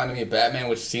he always reminded me of Batman,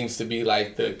 which seems to be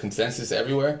like the consensus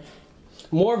everywhere.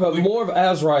 More of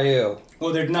Azrael.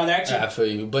 Well, they're not actually. I feel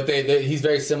you, but he's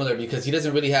very similar because he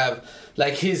doesn't really have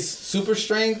like his super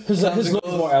strength. His look is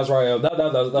more Azrael. That's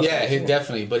yeah,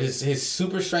 definitely. But his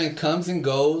super strength comes and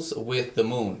goes with the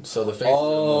moon. So the face.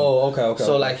 Oh, of the moon. okay.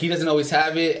 So like he doesn't always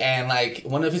have it, and like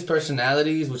one of his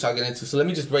personalities, which I'll get into. So let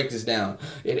me just break this down.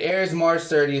 It airs March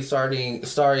 30th,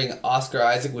 starring Oscar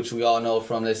Isaac, which we all know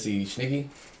from Schnicky.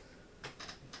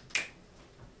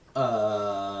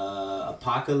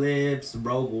 Apocalypse,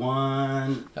 Rogue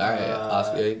One. All right,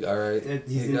 Oscar. All right,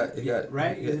 He's in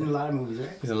a lot of movies, right?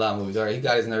 He's in a lot of movies. All right, he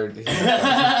got his nerd.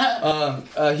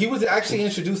 He was actually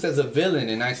introduced as a villain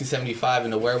in 1975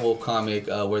 in a werewolf comic,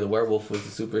 where the werewolf was the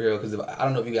superhero. Because I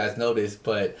don't know if you guys know this,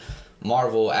 but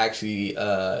Marvel actually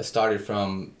started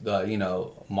from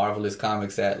the Marvelous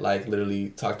comics that like literally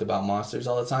talked about monsters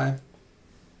all the time.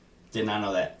 Did not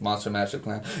know that. Monster Mashup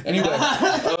Clan. Anyway.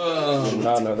 Did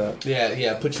not know that.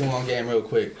 Yeah, put you on game real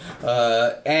quick.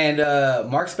 And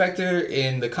Mark Spector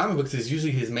in the comic books is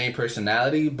usually his main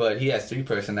personality, but he has 3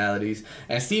 personalities.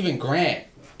 And Stephen Grant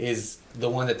is the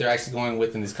one that they're actually going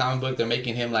with in this comic book. They're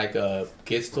making him like a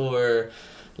gift store,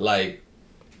 like,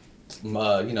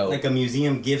 like a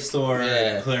museum gift store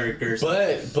clerk or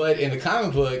something. But in the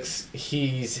comic books,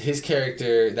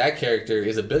 that character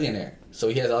is a billionaire. So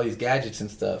he has all these gadgets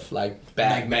and stuff, like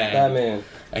Batman.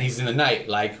 And he's in the night,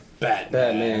 like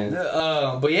Batman.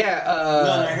 But yeah.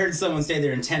 No, I heard someone say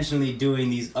they're intentionally doing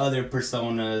these other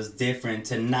personas different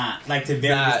to very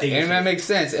distinguish. And that makes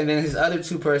sense. And then his other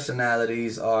 2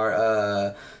 personalities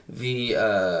are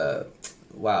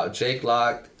Jake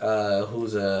Locke,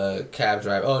 who's a cab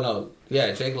driver. Oh, no.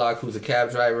 Yeah, Jake Locke, who's a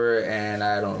cab driver, and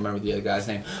I don't remember the other guy's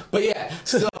name. But yeah,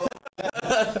 so...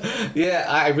 yeah,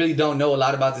 I really don't know a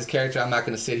lot about this character. I'm not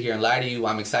going to sit here and lie to you.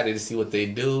 I'm excited to see what they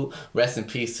do. Rest in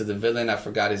peace to the villain. I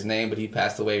forgot his name, but he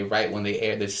passed away right when they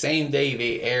aired. The same day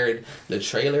they aired the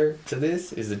trailer to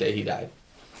this is the day he died.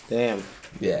 Damn.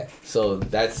 Yeah, so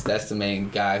that's the main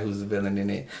guy who's the villain in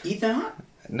it. Ethan Hawke?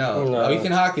 No.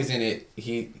 Ethan Hawke is in it.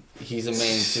 He's a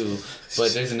main too,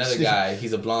 but there's another guy.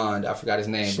 He's a blonde. I forgot his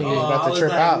name. He's about to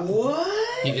trip out.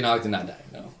 What? Ethan Hawke did not die.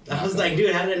 No. I was like,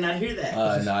 dude, how did I not hear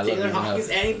that? No, I Taylor love Hawkins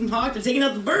and Ethan Hawke are taking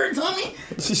out the birds, homie.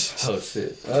 Oh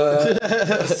shit.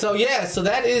 So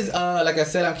that is like I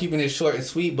said, I'm keeping it short and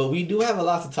sweet, but we do have a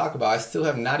lot to talk about. I still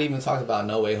have not even talked about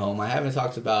No Way Home. I haven't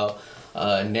talked about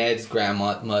Ned's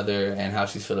grandmother and how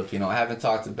she's Filipino. I haven't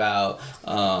talked about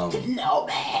Kenobi.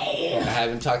 I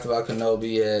haven't talked about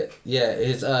Kenobi yet. Yeah,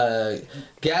 it's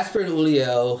Gaspard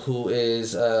Ulliel, who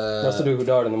is that's the dude who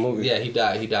died in the movie. Yeah, he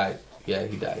died. Yeah,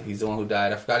 he died. He's the one who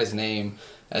died. I forgot his name.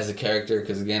 as a character,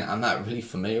 because again, I'm not really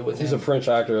familiar with him. He's a French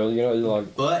actor, you know.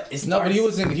 Like, but it starts, no, but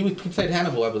he played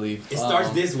Hannibal, I believe. It starts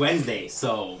this Wednesday,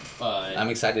 so I'm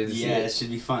excited to see it. Yeah, it should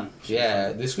be fun.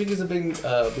 This week is a big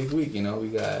week. You know, we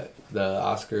got the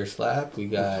Oscar slap. We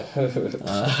got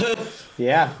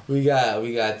we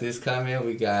got this coming.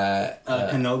 We got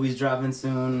Kenobi's dropping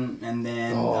soon, and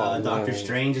then Doctor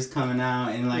Strange is coming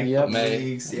out in like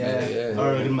weeks.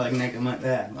 Or like next month.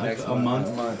 Next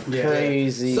month. Yeah.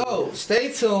 Crazy. So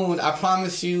stay tuned. I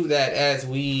promise you that as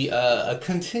we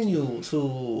continue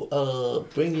to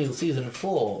bring you season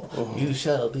 4, you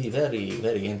shall be very,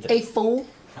 very interested. Hey fool.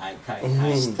 Tight.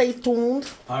 Stay tuned.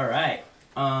 All right.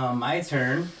 My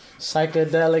turn.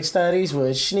 Psychedelic studies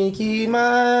with Sneaky Mind.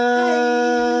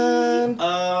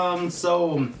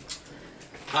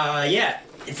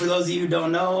 For those of you who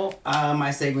don't know,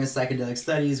 my segment is Psychedelic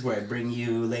Studies, where I bring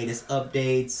you latest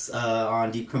updates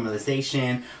on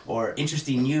decriminalization or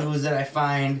interesting news that I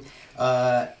find.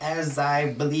 As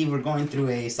I believe we're going through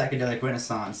a psychedelic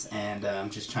renaissance, and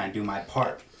I'm just trying to do my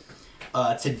part.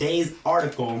 Today's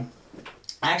article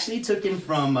I actually took in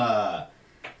from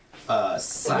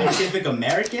Scientific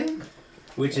American,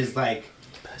 which is like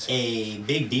a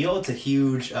big deal. It's a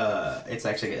huge, it's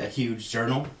actually a huge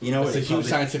journal. You know, it's a huge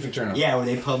scientific journal. Yeah, where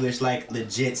they publish like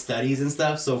legit studies and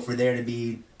stuff. So for there to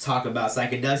be talk about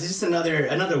psychedelics, it's just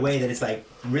another way that it's like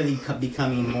really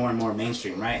becoming more and more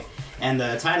mainstream, right? And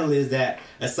the title is that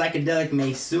a psychedelic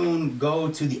may soon go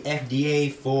to the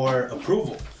FDA for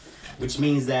approval. Which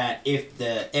means that if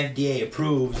the FDA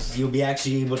approves, you'll be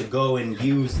actually able to go and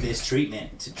use this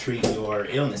treatment to treat your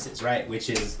illnesses, right? Which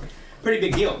is a pretty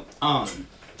big deal.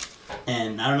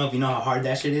 And I don't know if you know how hard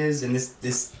that shit is, and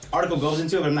this article goes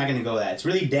into it, but I'm not gonna go that. It's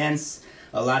really dense,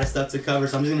 a lot of stuff to cover,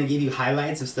 so I'm just gonna give you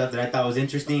highlights of stuff that I thought was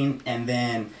interesting, and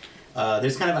then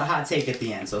there's kind of a hot take at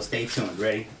the end, so stay tuned.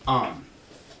 Ready?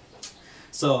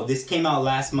 So this came out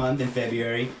last month in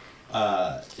February.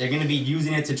 They're going to be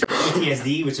using it to treat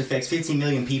PTSD, which affects 15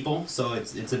 million people, so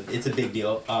it's a big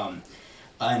deal.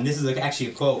 And this is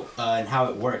actually a quote and how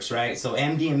it works, right? So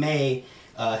MDMA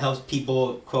helps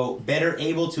people, quote, better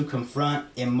able to confront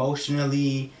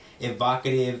emotionally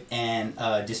evocative and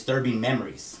disturbing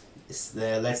memories.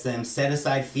 It lets them set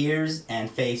aside fears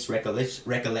and face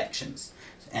recollections.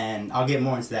 And I'll get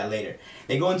more into that later.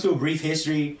 They go into a brief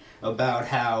history about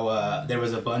how there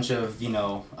was a bunch of,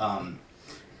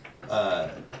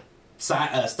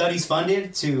 studies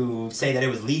funded to say that it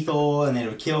was lethal and that it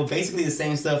would kill, basically the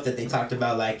same stuff that they talked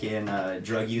about like in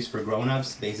drug use for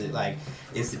grown-ups, basically like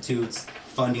institutes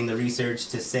funding the research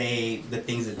to say the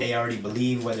things that they already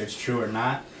believe, whether it's true or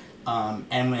not.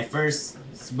 And when it first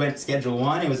went Schedule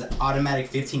 1, it was an automatic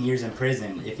 15 years in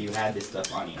prison if you had this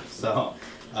stuff on you. So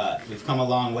we've come a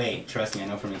long way, trust me, I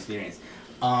know from experience.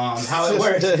 How it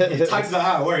works, it talks about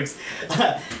how it works.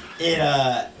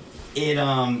 It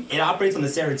operates on the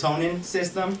serotonin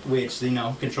system, which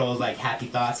controls like happy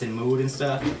thoughts and mood and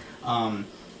stuff.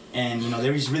 And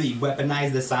they just really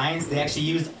weaponized the science. They actually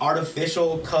used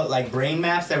artificial brain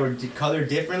maps that were colored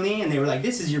differently, and they were like,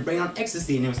 "This is your brain on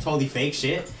ecstasy," and it was totally fake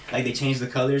shit. Like they changed the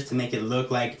colors to make it look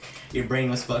like your brain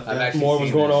was fucked up. More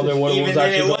was going on than what it was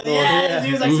actually going on. Yeah,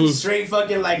 it was like some straight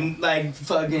fucking like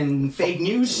fucking fake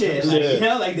news shit. Like,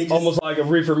 like they just almost like a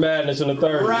reefer madness in the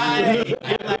third. Right.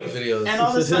 And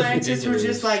all the scientists were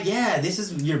just like, "Yeah, this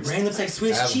is your brain looks like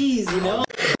Swiss cheese,"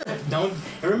 Don't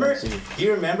remember? Do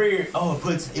you remember it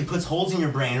puts holes in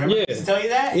your brain? Remember to tell you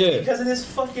that? Yeah. It's because of this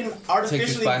fucking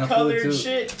artificially colored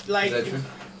shit. Like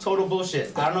total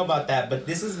bullshit. I don't know about that, but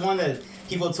this is one that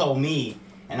people told me,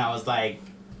 and I was like,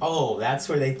 "Oh, that's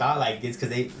where they thought like this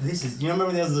because you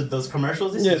remember those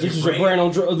commercials? This is your brain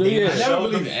on drugs." I never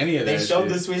believed any of that. They showed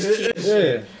the Swiss cheese.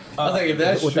 Yeah. I was like, if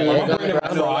that's true,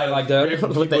 like that.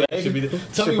 With the egg, should be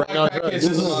tell me why crackheads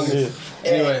is long as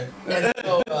anyway.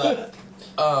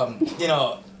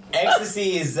 So,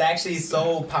 ecstasy is actually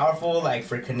so powerful, like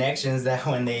for connections, that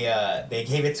when they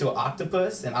gave it to an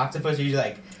octopus are usually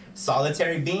like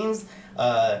solitary beings.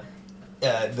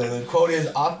 The quote is,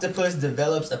 "Octopus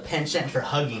develops a penchant for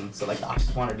hugging." So like the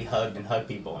octopus want to be hugged and hug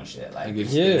people and shit. Like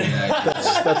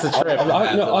that's a trip.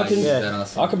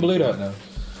 I can believe that.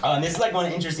 And this is like one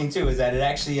interesting too, is that it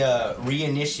actually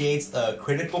reinitiates a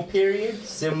critical period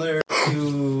similar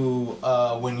to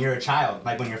when you're a child,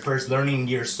 like when you're first learning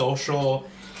your social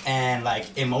and like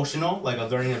emotional, like a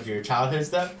learning of your childhood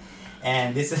stuff.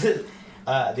 And this is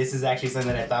actually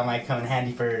something that I thought might come in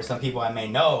handy for some people I may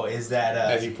know, is that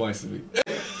as he points to me.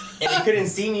 And they couldn't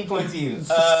see me point to you.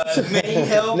 May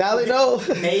help. Now they know.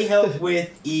 May help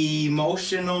with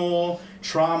emotional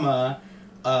trauma.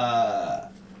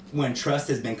 when trust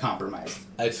has been compromised.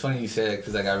 It's funny you say that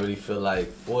because like I really feel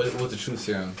like what was the truth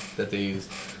serum that they used?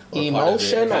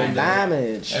 Emotional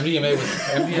damage. MDMA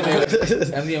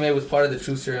was part of the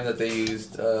truth serum that they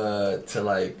used to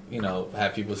like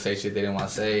have people say shit they didn't want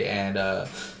to say, and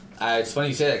it's funny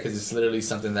you say that because it's literally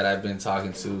something that I've been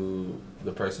talking to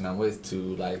the person I'm with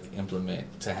to like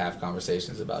implement to have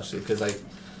conversations about shit because like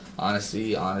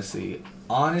honesty is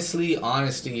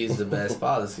the best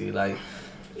policy. Like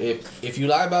if you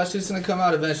lie about shit, it's gonna come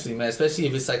out eventually, man. Especially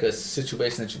if it's like a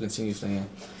situation that you continuously in.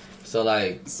 So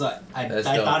like, I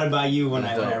thought about you when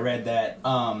I read that,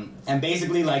 and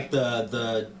basically like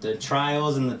the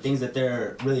trials and the things that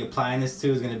they're really applying this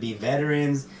to is going to be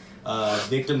veterans,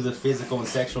 victims of physical and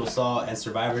sexual assault, and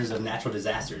survivors of natural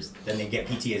disasters. Then they get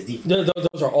PTSD.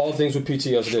 Those are all things with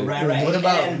PTSD. Right. What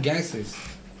about gangsters?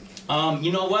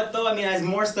 You know what though? I mean, as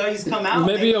more studies come out,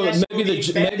 maybe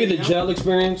the jail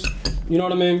experience. You know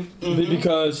what I mean? Mm-hmm.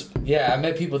 Because I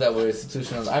met people that were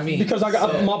institutional. I mean, because I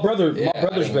got my brother's been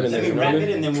in there. Let me wrap it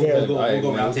and then we'll go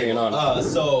round table.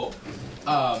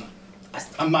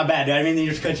 My bad, dude. I didn't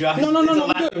mean to cut you off. No. I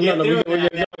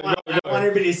want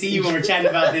everybody to see you when we're chatting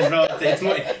about this, bro.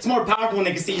 It's more powerful when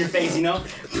they can see your face, you know.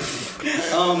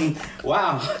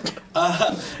 Wow.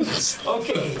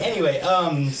 Okay. Anyway,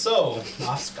 so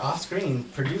off-screen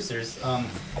producers.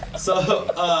 There's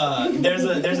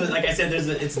a like I said,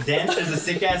 it's dense. There's a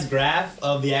sick-ass graph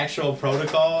of the actual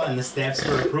protocol and the steps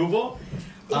for approval.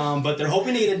 But they're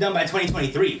hoping to get it done by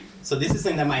 2023. So this is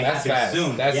something that might happen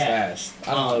soon. That's fast.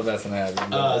 I don't know if that's gonna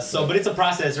happen. But it's a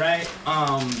process, right?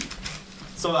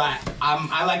 So I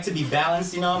like to be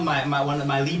balanced, you know.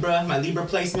 My Libra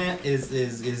placement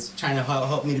is trying to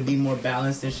help me to be more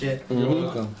balanced and shit. You're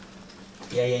welcome.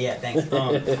 Yeah. Thanks.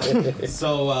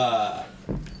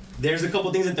 There's a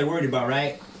couple things that they're worried about,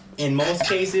 right? In most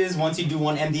cases, once you do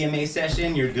one MDMA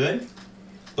session, you're good.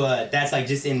 But that's like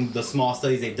just in the small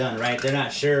studies they've done, right? They're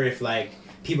not sure if like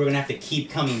people are gonna have to keep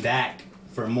coming back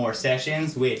for more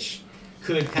sessions, which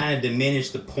could kind of diminish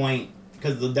the point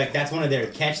because that's one of their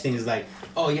catch things is like,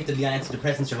 oh, you have to be on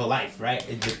antidepressants your whole life, right?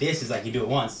 But this is like you do it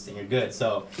once and you're good.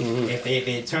 So if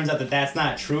it turns out that that's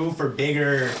not true for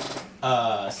bigger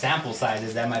sample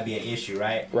sizes, that might be an issue,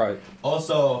 right? Right.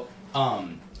 Also,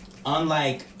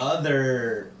 unlike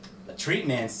other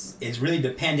treatments, it's really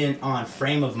dependent on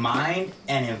frame of mind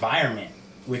and environment,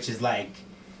 which is like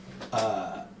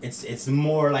it's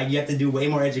more like you have to do way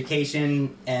more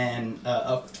education and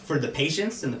for the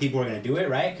patients and the people who are going to do it,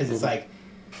 right? Because it's like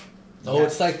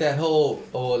it's like that whole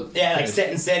like set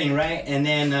and setting, right? And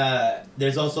then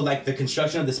there's also like the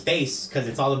construction of the space because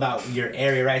it's all about your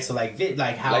area, right? So like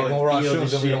how like when we're on feels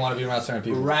shrooms and we don't want to be around certain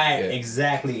people, right?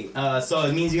 Exactly. So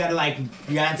it means you have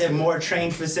to have more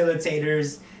trained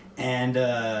facilitators. And,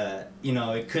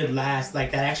 it could last,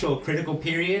 like, that actual critical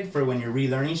period for when you're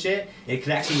relearning shit, it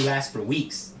could actually last for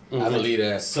weeks. I believe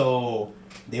that. So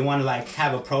they want to, like,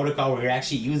 have a protocol where you're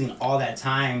actually using all that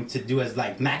time to do as,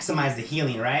 like, maximize the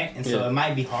healing, right? And so it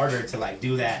might be harder to, like,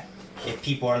 do that if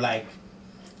people are, like,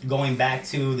 going back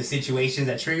to the situations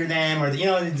that trigger them or,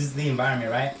 just the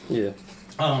environment, right? Yeah.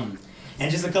 And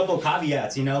just a couple of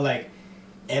caveats, like,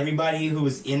 everybody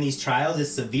who's in these trials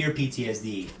is severe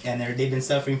PTSD, and they've been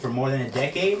suffering for more than a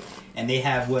decade, and they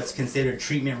have what's considered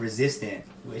treatment resistant,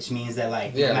 which means that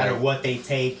no matter what they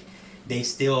take, they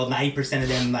still 90% of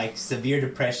them like severe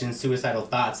depression, suicidal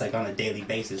thoughts like on a daily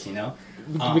basis,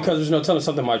 because there's no telling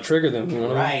something might trigger them,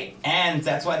 right? And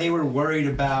that's why they were worried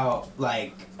about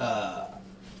like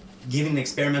giving an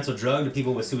experimental drug to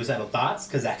people with suicidal thoughts,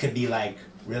 because that could be like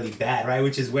really bad, right?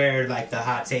 Which is where like the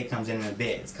hot take comes in a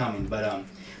bit. It's coming, but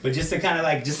just to kind of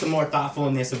like just some more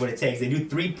thoughtfulness of what it takes. They do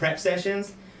 3 prep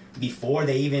sessions before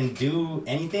they even do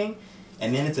anything,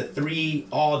 and then it's a 3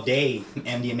 all-day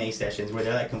MDMA sessions where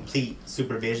they're like complete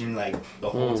supervision like the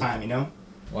whole time,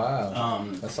 Wow,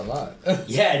 that's a lot.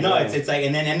 It's like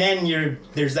and then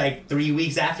there's like 3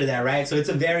 weeks after that, right? So it's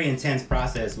a very intense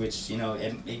process, which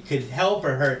it could help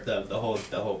or hurt the whole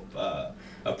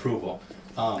approval.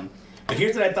 But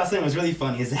here's what I thought something was really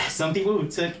funny is that some people who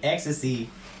took ecstasy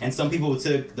and some people who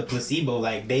took the placebo,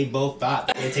 like, they both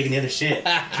thought they were taking the other shit.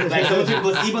 Like, someone took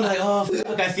placebo and they're like, oh,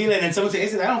 fuck, I feel it. And someone took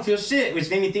ecstasy, I don't feel shit, which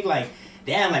made me think, like,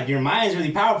 damn, like, your mind's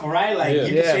really powerful, right? Like,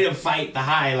 you can straight up fight the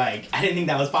high. Like, I didn't think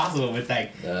that was possible with,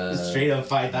 like, straight up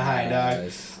fight the high, dog.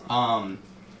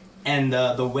 And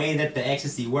the way that the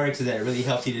ecstasy works is that it really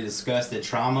helps you to discuss the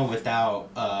trauma without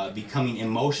becoming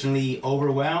emotionally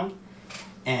overwhelmed.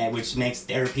 And which makes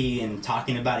therapy and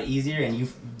talking about it easier,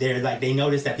 and they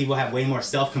notice that people have way more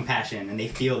self-compassion and they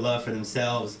feel love for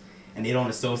themselves and they don't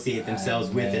associate themselves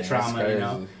with the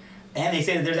trauma, And they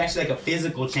say that there's actually like a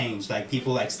physical change. Like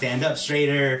people like stand up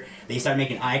straighter. They start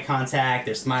making eye contact.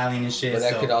 They're smiling and shit. But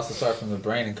that could also start from the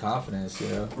brain and confidence, you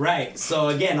know. Right. So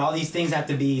again, all these things have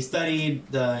to be studied.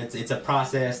 It's a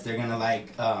process. They're gonna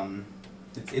like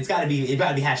it's gotta be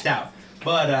hashed out.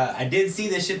 But I did see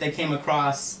this shit that came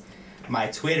across my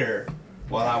Twitter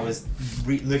while I was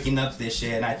looking up this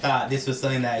shit, and I thought this was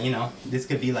something that, you know, this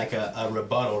could be like a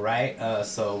rebuttal, right?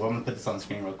 So I'm gonna put this on the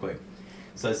screen real quick.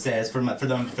 So it says for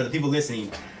the people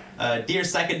listening, dear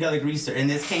psychedelic research, and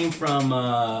this came from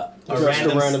a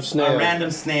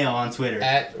random snail on Twitter.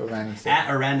 At a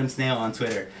random snail on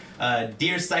Twitter.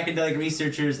 Dear psychedelic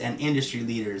researchers and industry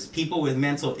leaders, people with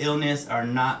mental illness are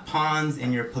not pawns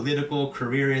in your political,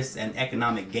 careerist, and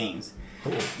economic games.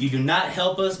 You do not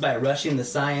help us by rushing the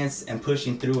science and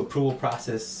pushing through approval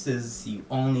processes. You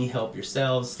only help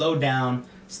yourselves. Slow down,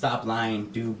 stop lying,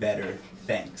 do better.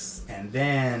 Thanks. And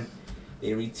then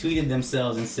they retweeted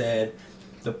themselves and said,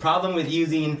 the problem with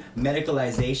using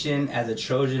medicalization as a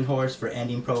Trojan horse for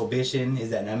ending prohibition is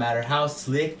that no matter how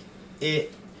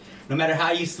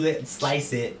you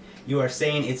slice it, you are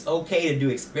saying it's okay to do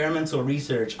experimental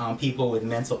research on people with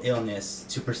mental illness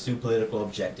to pursue political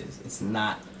objectives. It's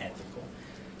not ethical.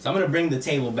 So I'm gonna bring the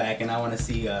table back, and I want to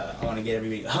see. I want to get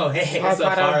everybody. Oh, hey, what's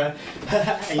up, Farah?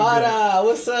 Farah,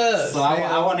 what's up? So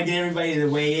I want to get everybody to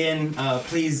weigh in.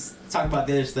 Please talk about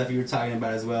the other stuff you were talking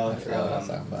about as well.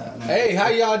 Hey, how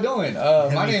y'all doing?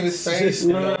 My name is Face.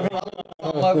 You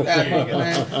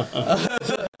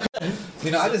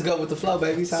know, I just go with the flow,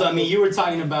 baby. So I mean, you were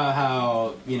talking about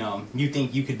how, you know, you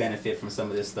think you could benefit from some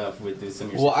of this stuff with some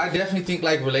of your Well, stuff. I definitely think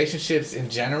like relationships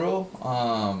in general,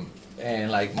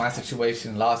 and like my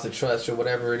situation, loss of trust or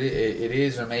whatever it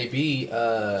is or may be.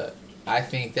 I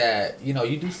think that, you know,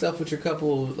 you do stuff with your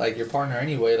couple, like your partner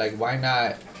anyway. Like, why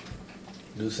not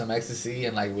do some ecstasy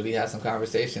and like really have some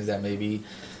conversations that maybe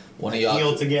one of y'all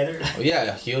heal together.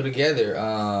 Yeah, heal together.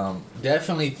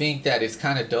 Definitely think that it's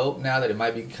kind of dope now that it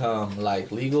might become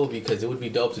like legal, because it would be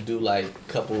dope to do like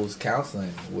couples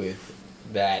counseling with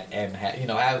that and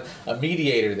have a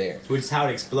mediator there. Which is how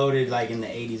it exploded like in the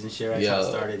 80s and shit, right? That's how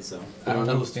it started. So I don't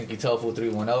know who Stinky Tofu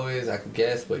 310 is. I could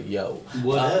guess, but yo.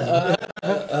 What?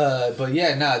 But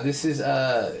yeah, no, this is.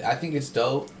 I think it's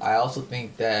dope. I also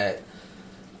think that.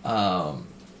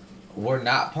 We're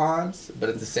not pawns, but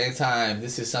at the same time,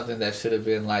 this is something that should have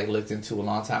been like looked into a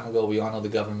long time ago. We all know the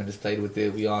government has played with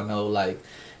it. We all know like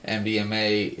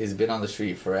MDMA has been on the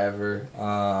street forever.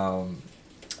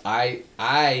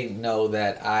 I know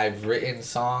that I've written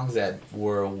songs that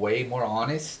were way more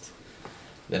honest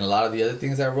than a lot of the other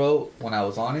things I wrote when I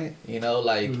was on it. You know,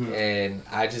 like, and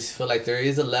I just feel like there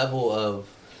is a level of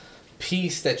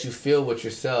peace that you feel with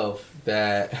yourself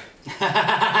that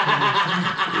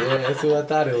yeah, that's what I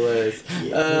thought it was.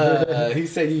 Yeah. He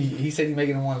said you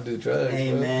making him want to do drugs. Hey,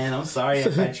 bro. Man, I'm sorry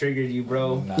if I triggered you,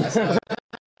 bro. Nah, it's not.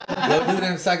 Go do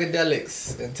them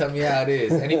psychedelics and tell me how it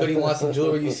is. Anybody want some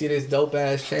jewelry? You see this dope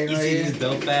ass chain right here? You see this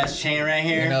dope ass chain right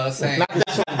here? You know what I'm saying? Not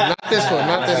this one.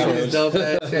 This dope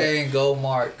ass chain, Gold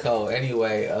Mark Co.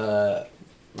 Anyway,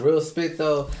 real spit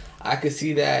though, I could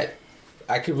see that.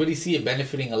 I could really see it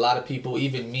benefiting a lot of people,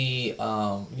 even me,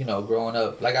 growing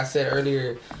up. Like I said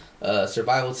earlier,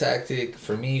 survival tactic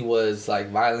for me was like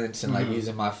violence and like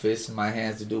using my fists and my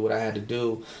hands to do what I had to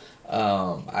do.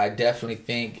 I definitely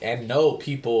think and know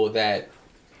people that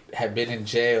have been in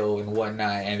jail and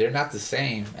whatnot, and they're not the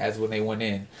same as when they went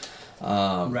in.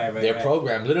 They're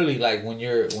programmed literally, like when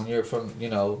you're from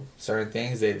certain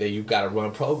things, they you got to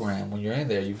run program. When you're in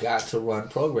there, you got to run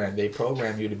program. They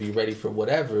program you to be ready for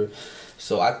whatever.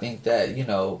 So I think that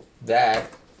that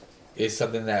is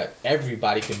something that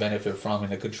everybody can benefit from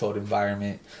in a controlled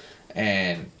environment.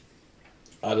 And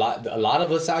a lot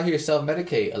of us out here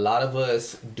self-medicate. A lot of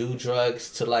us do drugs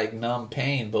to like numb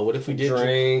pain. But what if we did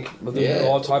drink?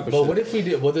 All type of shit. But what if we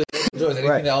did? Well, drugs,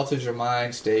 anything that alters your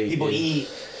mind, state. People eat.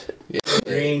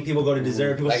 Drink, people go to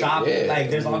dessert, people shop.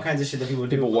 There's all kinds of shit that people do.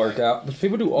 People work out.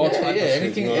 People do all types of shit.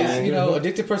 Anything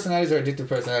addictive personalities are addictive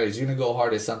personalities. You're going to go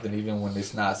hard at something even when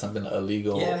it's not something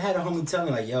illegal. Yeah, I had a homie tell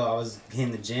me, like, yo, I was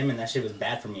in the gym and that shit was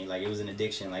bad for me. Like, it was an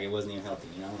addiction. Like, it wasn't even healthy,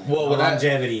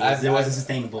 longevity. It wasn't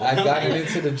sustainable. I've gotten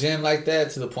into the gym like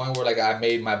that to the point where, like, I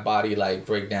made my body, like,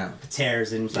 break down.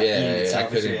 Tears and I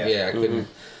couldn't.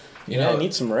 I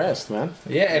need some rest, man.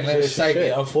 Yeah, and it's like,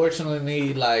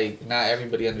 unfortunately, like, not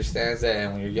everybody understands that,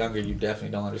 and when you're younger, you definitely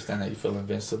don't understand that you feel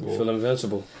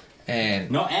invincible.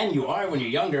 And you are when you're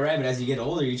younger, right? But as you get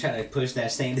older, you try to push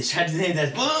that same. You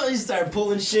start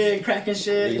pulling shit, cracking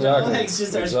shit. Exactly. It just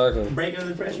starts breaking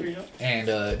under pressure. And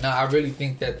I really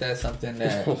think that that's something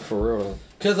that for real.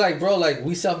 Cause like, bro, like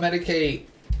we self-medicate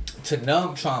to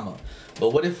numb trauma.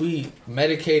 But what if we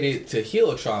medicated to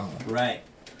heal trauma? Right.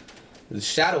 The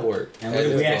shadow work. And what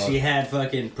if we actually had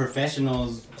fucking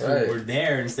professionals who Right. were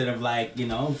there instead of like, you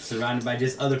know, surrounded by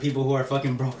just other people who are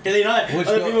fucking broke. You know, like, Which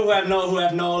other go- people who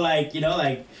have no like, you know,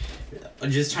 like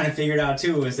just trying to figure it out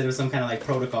too instead of some kind of like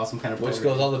protocol, some kind of Which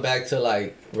program. goes all the way back to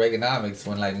like Reaganomics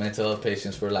when like mental health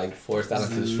patients were like forced out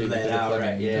into the street. Let because of out, funding,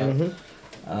 right, you yeah.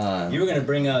 know? You were gonna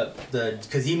bring up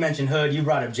because he mentioned hood. You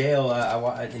brought up jail,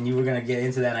 and you were gonna get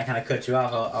into that, and I kind of cut you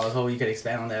off. I was hoping you could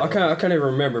expand on that. I can't even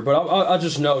remember, but I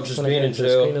just know just being in Screen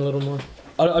jail. a little more.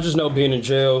 I just know being in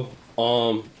jail.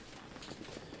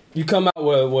 You come out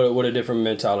with a different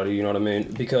mentality. You know what I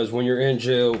mean? Because when you're in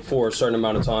jail for a certain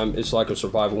amount of time, it's like a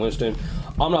survival instinct.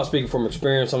 I'm not speaking from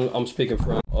experience. I'm speaking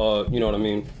from you know what I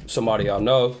mean, somebody I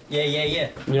know. Yeah.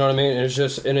 You know what I mean? And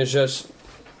it's just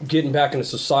getting back into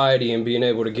society and being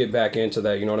able to get back into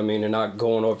that, you know what I mean, and not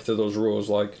going off through those rules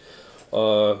like,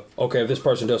 okay, if this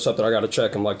person does something, I got to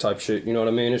check them, like type shit, you know what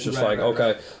I mean? It's just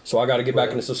okay, so I got to get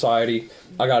back into society.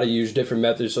 I got to use different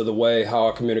methods of the way how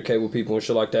I communicate with people and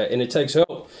shit like that, and it takes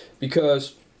help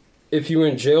because if you're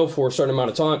in jail for a certain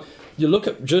amount of time, you look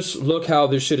how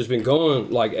this shit has been going.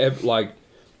 Like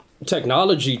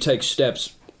technology takes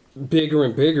steps bigger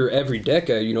and bigger every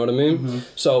decade, you know what I mean? Mm-hmm.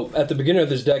 So at the beginning of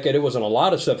this decade, it wasn't a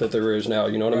lot of stuff that there is now,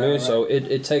 you know what I mean? Right. So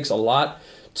it takes a lot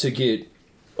to get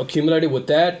accumulated with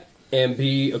that and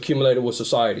be accumulated with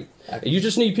society. And you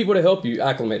just need people to help you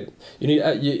acclimate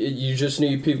it. You just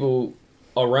need people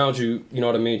around you, you know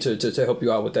what I mean, to help you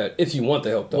out with that. If you want the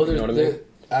help, though, Well, you know what I mean?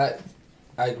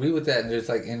 I agree with that, and there's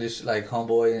like industry, like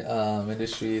homeboy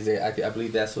industries. I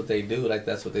believe that's what they do. Like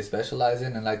that's what they specialize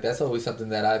in, and like that's always something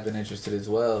that I've been interested as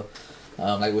well.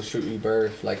 Like with Street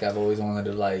Rebirth, like I've always wanted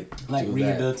to like do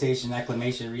rehabilitation, that.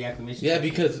 reacclimation. Yeah,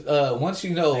 because once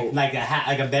you know, like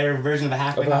a better version of a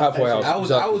halfway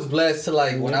house. I was blessed to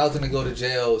like when I was gonna go to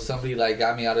jail, somebody like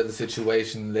got me out of the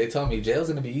situation. They told me jail's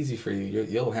gonna be easy for you.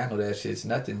 You'll handle that shit. It's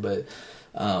nothing. But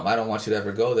I don't want you to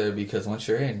ever go there because once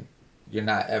you're in, you're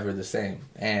not ever the same.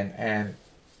 And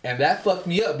that fucked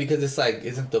me up because it's like,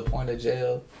 isn't the point of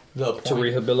jail to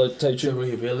rehabilitate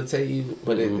you?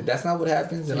 But that's not what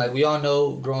happens. And like we all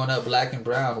know, growing up black and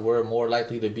brown, we're more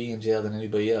likely to be in jail than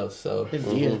anybody else. So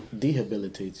it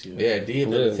debilitates you. Yeah, it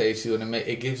debilitates you, and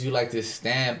it gives you like this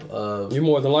stamp of you're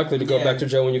more than likely to go back to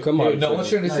jail when you come out. No,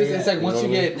 once you're in the system, it's like once you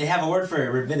get, they have a word for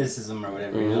it, revicidivism or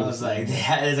whatever. You know, it's like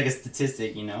it's like a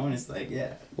statistic, you know, and it's like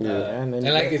and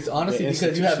like it's honestly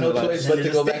because you have no choice but to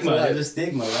go back to life. There's a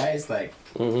stigma, right? It's like.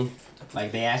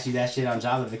 Like they ask you that shit on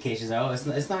job applications. Like, oh,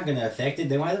 it's not gonna affect it.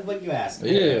 Then why the fuck you ask?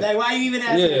 Yeah. Like why you even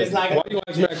asking? It's not gonna. Why you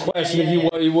asking that question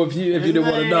if you didn't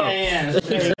want to know?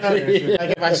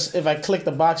 Like if I click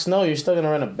the box no, you're still gonna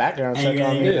run a background check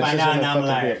on me. Find out, and I'm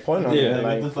like,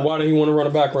 why do you want to run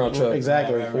a background check?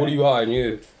 Exactly. Right. What are you hiding?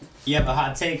 You have a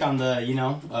hot take on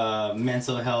the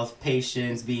mental health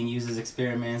patients being used as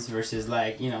experiments versus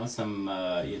like some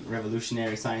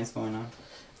revolutionary science going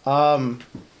on.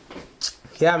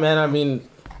 Yeah, man. I mean,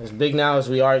 as big now as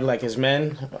we are, like as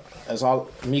men,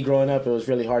 me growing up, it was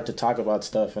really hard to talk about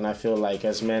stuff. And I feel like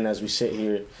as men, as we sit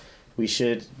here, we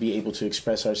should be able to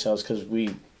express ourselves because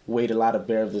we weight a lot of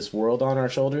bear of this world on our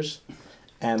shoulders.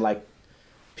 And like,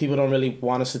 people don't really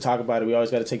want us to talk about it. We always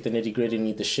got to take the nitty gritty and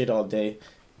eat the shit all day.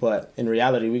 But in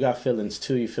reality, we got feelings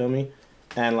too. You feel me?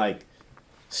 And like,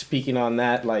 speaking on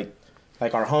that, like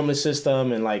our homeless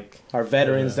system and like our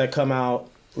veterans that come out,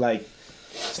 like.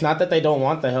 It's not that they don't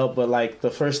want the help, but like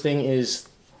the first thing is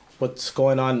what's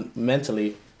going on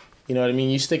mentally. You know what I mean?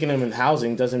 You sticking them in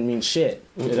housing doesn't mean shit.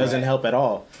 It doesn't help at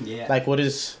all. Yeah. Like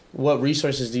what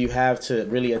resources do you have to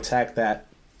really attack that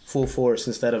full force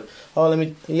instead of,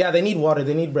 they need water,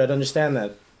 they need bread, understand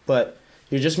that. But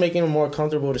you're just making them more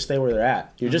comfortable to stay where they're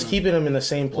at. You're just keeping them in the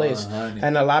same place. 100.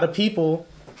 And a lot of people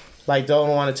like don't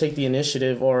want to take the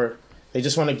initiative or they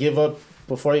just want to give up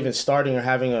before even starting or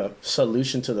having a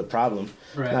solution to the problem.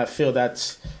 Right. And I feel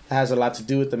that has a lot to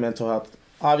do with the mental health.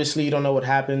 Obviously, you don't know what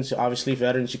happens. Obviously,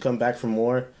 veterans, you come back from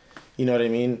war. You know what I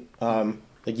mean?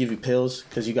 They give you pills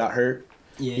because you got hurt.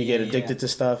 Yeah, you get addicted to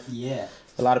stuff. Yeah.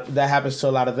 A lot of that happens to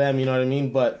a lot of them. You know what I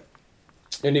mean? But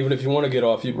and even if you want to get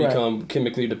off, you become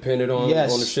chemically dependent on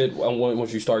the shit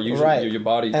once you start using your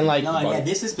body. And like,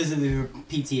 this is specifically for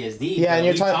PTSD. Yeah, and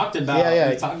we talked about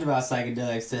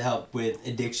psychedelics to help with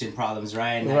addiction problems,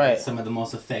 right? And some of the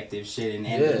most effective shit, and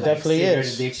definitely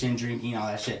cigarette addiction, drinking, all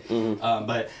that shit.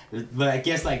 But I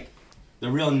guess like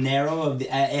real narrow of the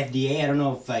FDA. I don't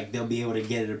know if like they'll be able to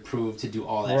get it approved to do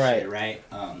all that shit, right?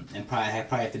 And probably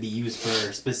have to be used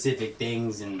for specific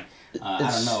things, and I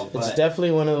don't know. But it's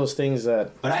definitely one of those things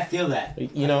that. But I feel that I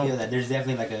feel that there's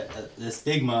definitely like the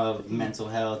stigma of mental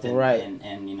health, and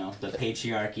and you know the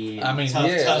patriarchy. I mean, tough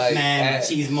like, man,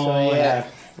 machismo,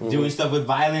 doing stuff with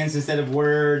violence instead of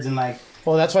words, and like.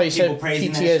 Well, that's why you said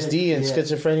PTSD and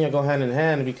schizophrenia go hand in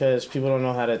hand, because people don't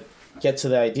know how to get to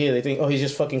the idea. They think, oh, he's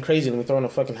just fucking crazy. Let me throw in a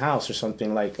fucking house or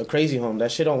something, like a crazy home.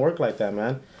 That shit don't work like that,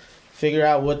 man. Figure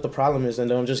out what the problem is and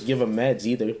don't just give them meds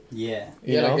either. Yeah.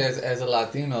 You know? Like as a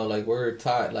Latino, like we're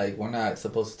taught, like we're not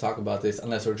supposed to talk about this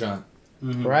unless we're drunk.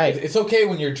 Mm-hmm. Right. It's okay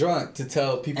when you're drunk to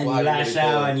tell people and how you lash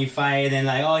out and you fight and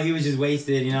like, oh, he was just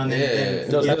wasted, you know. And then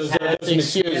that's an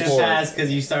excuse for it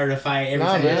because you started a fight every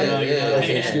time. That's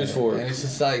an excuse for it. And it's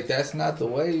just like that's not the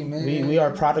way, man. We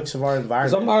are products of our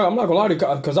environment. I'm not gonna lie to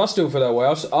you, because I still feel that way.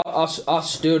 I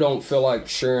still don't feel like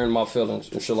sharing my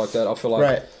feelings and shit like that. I feel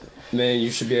like, man,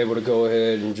 you should be able to go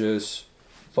ahead and just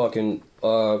fucking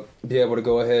be able to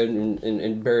go ahead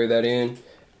and bury that in.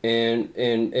 And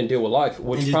deal with life,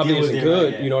 which probably isn't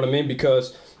good, you know what I mean?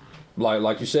 Because,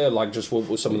 like you said, like just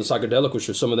with some of the psychedelic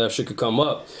shit, some of that shit could come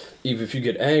up. Even if you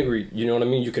get angry, you know what I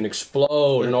mean? You can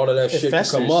explode and all of that shit can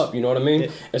come up, you know what I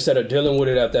mean? Instead of dealing with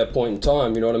it at that point in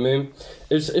time, you know what I mean?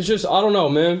 It's just, I don't know,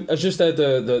 man. It's just that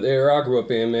the era I grew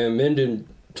up in, man, men didn't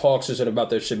talk shit about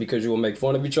that shit because you will make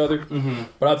fun of each other. Mm-hmm.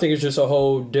 But I think it's just a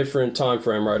whole different time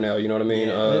frame right now, you know what I mean?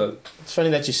 It's funny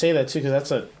that you say that too, because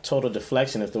that's a total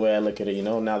deflection of the way I look at it, you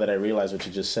know, now that I realize what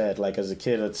you just said. Like as a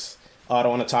kid, it's, oh, I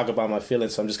don't want to talk about my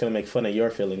feelings, so I'm just going to make fun of your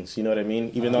feelings, you know what I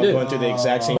mean? Even though I'm going through the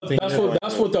exact same thing.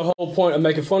 That's what the whole point of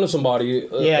making fun of somebody, you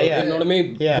know what I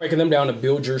mean? Yeah. Breaking them down to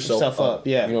build yourself up.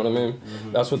 Yeah. You know what I mean?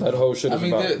 Mm-hmm. That's what that whole shit is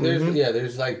about.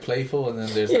 There's like playful, and then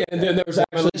there's and then there's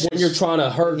actually when you're trying to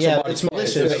hurt somebody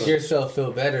to make yourself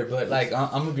feel better. But like I'm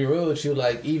gonna be real with you,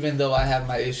 like even though I have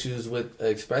my issues with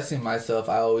expressing myself,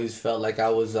 I always felt like I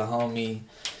was a homie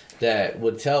that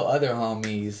would tell other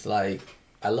homies like,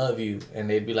 I love you, and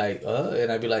they'd be like,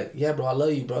 and I'd be like, yeah, bro, I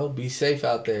love you, bro. Be safe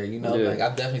out there, you know. Like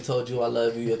I've definitely told you I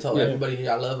love you. I told everybody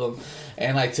here I love them,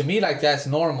 and like to me, like that's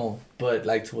normal. But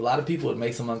like to a lot of people, it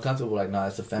makes them uncomfortable. Like, nah,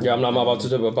 it's a family. Yeah, I'm not about to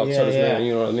tell this man.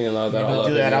 You know what I mean? A lot of that. You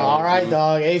do that. All right,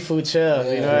 dog. Hey, food chill.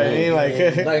 You know what I mean?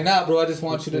 Like nah, bro. I just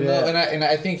want you to know. And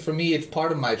I think for me, it's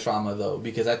part of my trauma though,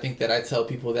 because I think that I tell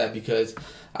people that because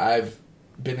I've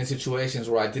been in situations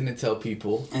where I didn't tell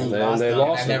people, and they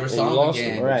lost. I never saw them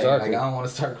again. Right. Exactly. Like I don't want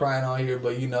to start crying on here,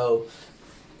 but you know,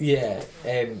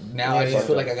 and now I just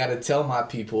feel like I gotta tell my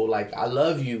people like I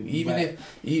love you, even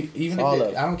if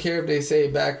I don't care if they say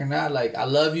it back or not. Like I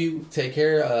love you. Take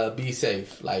care. Be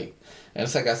safe. Like. And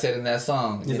it's like I said in that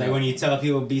song. It's like when you tell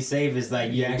people be safe, it's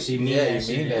like you actually mean that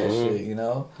shit. You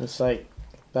know. It's like.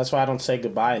 That's why I don't say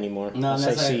goodbye anymore. No, I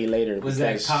say see you later. Was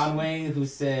that Conway who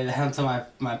said, I don't tell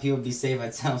my people be safe, I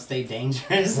tell them stay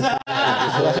dangerous? That's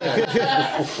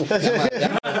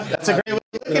a great way of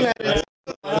looking at it.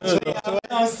 That's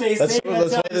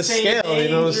the scale, you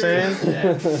know what I'm saying?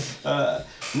 I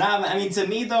mean, to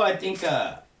me, though, I think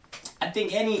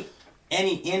any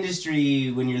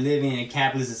industry, when you're living in a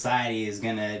capitalist society, is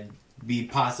going to be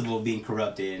possible being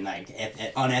corrupted and like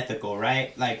unethical,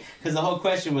 right? Like, because the whole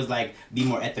question was like be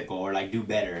more ethical or like do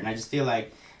better, and I just feel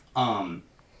like I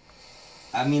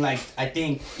mean, like I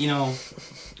think, you know,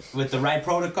 with the right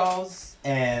protocols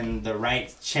and the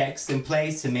right checks in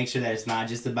place to make sure that it's not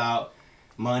just about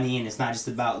money and it's not just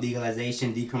about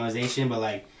legalization, decriminalization, but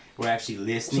like we're actually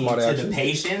listening to the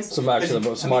patients.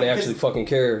 Somebody actually fucking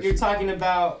cares. You're talking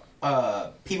about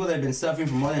people that have been suffering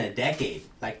for more than a decade,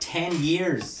 like 10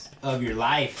 years of your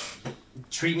life,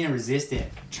 treatment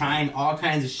resistant, trying all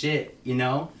kinds of shit, you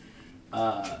know?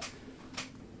 For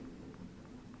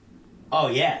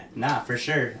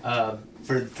sure.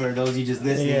 For those of you just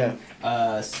listening,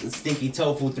 Stinky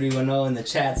Tofu 310 in the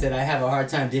chat said, I have a hard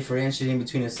time differentiating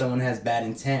between if someone has bad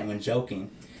intent when joking.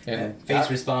 And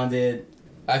Face responded,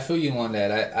 I feel you on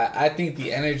that. I think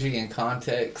the energy and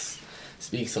context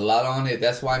speaks a lot on it.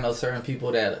 That's why I know certain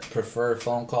people that prefer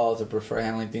phone calls or prefer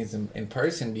handling things in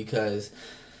person, because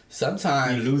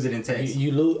sometimes you lose it in text.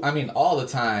 You lose. I mean, all the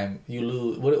time you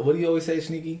lose. What do you always say,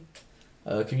 Sneaky?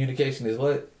 Communication is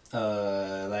what?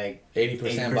 Like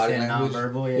 80% body language.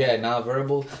 Nonverbal. Yeah,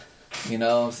 nonverbal. You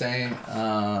know what I'm saying?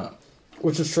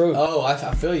 Which is true. Oh, I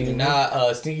feel you.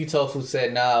 Now, Stinky Tofu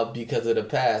said now because of the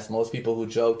past, most people who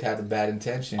joked had a bad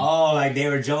intention. Oh, like they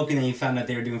were joking and you found out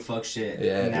they were doing fuck shit.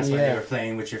 Yeah. And that's why they were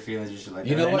playing with your feelings. You should like,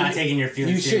 they're not taking your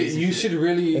feelings seriously. You should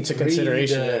really into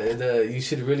consideration. You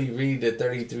should really read the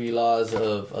 33 Laws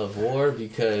of War,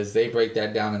 because they break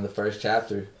that down in the first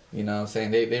chapter. You know what I'm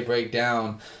saying? They break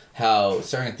down how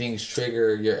certain things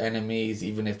trigger your enemies,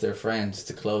 even if they're friends,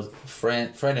 to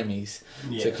frenemies,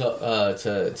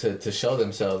 to show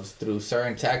themselves through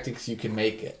certain tactics. You can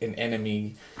make an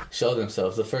enemy show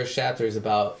themselves. The first chapter is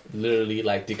about literally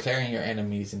like declaring your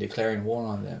enemies and declaring war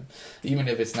on them, even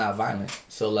if it's not violent.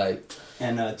 So like.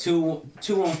 And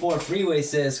 214 Freeway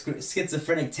says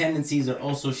schizophrenic tendencies are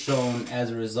also shown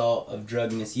as a result of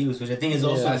drug misuse, which I think is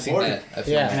also important.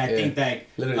 And I think that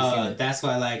that's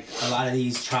why like a lot of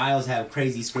these trials have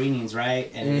crazy screenings,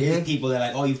 right? And it is people that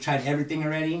like, oh, you've tried everything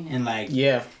already, and like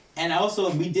And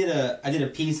also I did a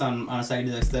piece on a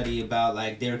psychedelic study about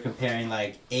like they were comparing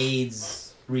like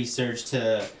AIDS research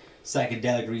to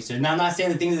psychedelic research. Now, I'm not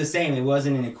saying the things are the same. It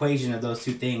wasn't an equation of those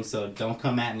two things, so don't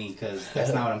come at me because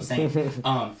that's not what I'm saying.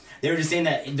 They were just saying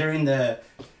that during the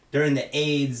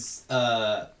AIDS,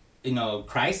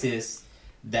 crisis,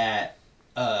 that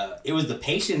it was the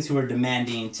patients who were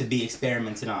demanding to be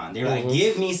experimented on. They were like,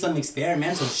 "Give me some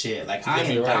experimental shit. Like I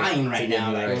am dying right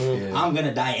now. Like I'm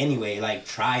gonna die anyway. Like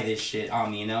try this shit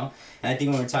on me, you know." And I think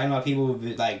when we're talking about people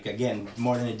with like again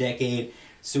more than a decade.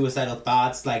 Suicidal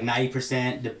thoughts, like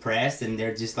 90% depressed, and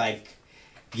they're just like,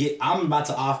 I'm about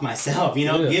to off myself, you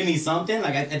know? Give me something.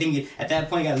 Like, I think at that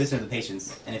point, you gotta listen to the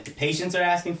patients. And if the patients are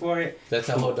asking for it... That's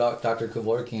that whole Dr.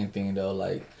 Kevorkian thing, though,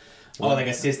 like... like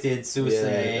assisted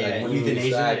suicide, like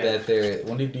euthanasia.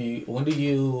 When do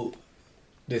you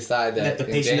decide that the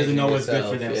patient doesn't know what's good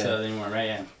for themselves anymore,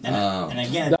 right? Yeah. And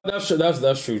again,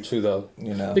 that's true too, though.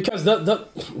 You know, because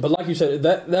but like you said,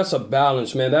 that's a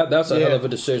balance, man. That's a hell of a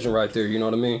decision right there. You know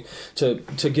what I mean? To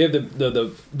give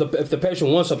the if the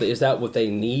patient wants something, is that what they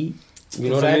need? You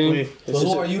know what I mean? So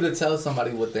who are you to tell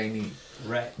somebody what they need?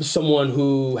 Right. Someone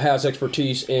who has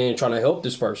expertise in trying to help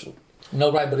this person.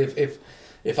 No, right, but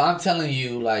if I'm telling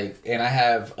you like, and I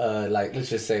have like, let's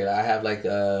just say I have like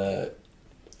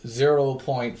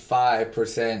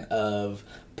 0.5% of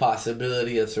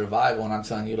possibility of survival, and I'm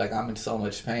telling you like I'm in so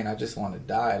much pain, I just want to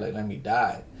die. Like let me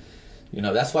die. You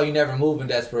know, that's why you never move in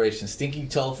desperation. Stinky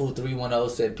Tofu 310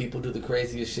 said people do the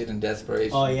craziest shit in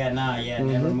desperation. Oh yeah,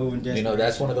 never move in desperation. You know,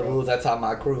 that's one of the rules I taught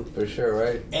my crew for sure,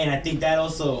 right? And I think that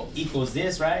also equals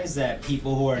this, right? Is that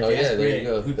people who are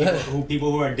desperate,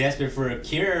 people who are desperate for a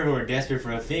cure, who are desperate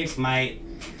for a fix, might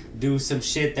do some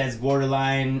shit that's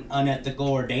borderline unethical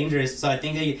or dangerous. So I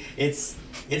think it's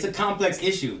a complex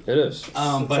issue. It is.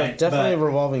 But definitely a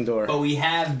revolving door. But we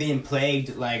have been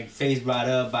plagued, like Faith brought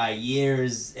up, by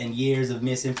years and years of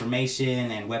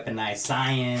misinformation and weaponized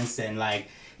science and like,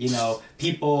 you know,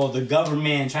 people, the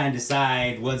government trying to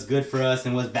decide what's good for us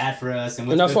and what's bad for us and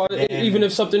what's that's good why for them. Even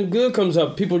if something good comes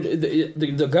up, people,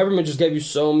 the government just gave you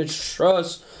so much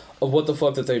trust of what the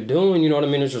fuck that they're doing, you know what I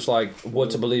mean? It's just like what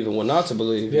to believe and what not to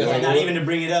believe. Yeah, like, not even to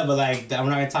bring it up, but like I'm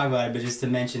not gonna talk about it, but just to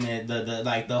mention it,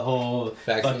 the whole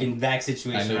fucking vax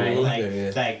situation, right?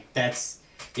 Like that's,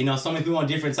 you know, so many people on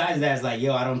different sides of that is like,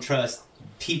 yo, I don't trust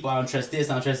people, I don't trust this,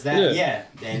 I don't trust that. Yeah.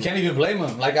 And you can't even blame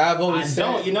them. Like I've always said,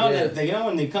 don't, you know, you know,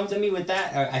 when they come to me with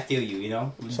that, I feel you, you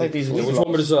know. It's like these weed Which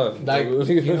one would it like,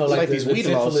 you know, like these the weed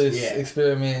laws. syphilis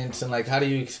experiments and like how do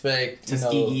you expect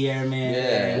Tuskegee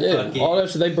Airmen, all that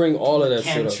shit, they bring all of that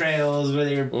shit up. Chemtrails where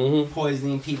they're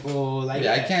poisoning people, like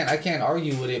I can't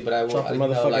argue with it, but I will. Drop the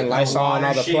motherfucking Lysol on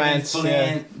all the plants.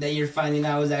 That you're finding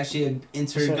out was actually an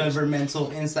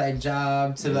intergovernmental inside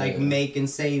job to like make and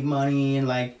save money, and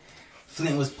like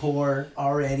Flint was poor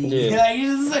already. So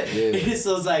it's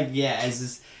like, it's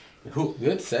just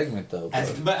good segment though.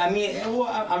 But I mean,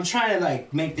 I'm trying to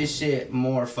like make this shit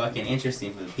more fucking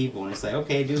interesting for the people, and it's like,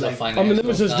 okay, dude, like I mean, there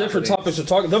was just different topics to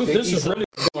talk. This is really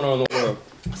what's going on in the world.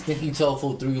 Stinky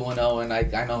Tofu 310, and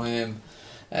like I know him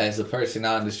as a person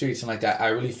out in the streets, and like I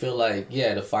really feel like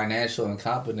the financial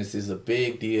incompetence is a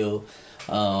big deal.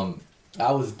 I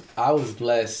was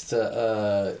blessed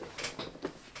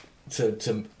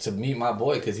to meet my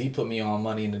boy because he put me on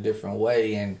money in a different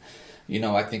way, and you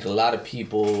know I think a lot of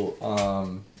people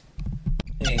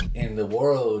in the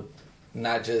world,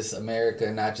 not just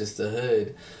America, not just the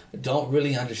hood, don't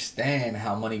really understand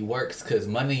how money works, because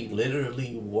money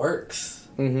literally works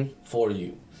for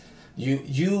you.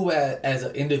 You as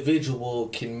an individual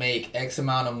can make X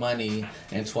amount of money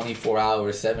in 24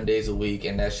 hours, 7 days a week,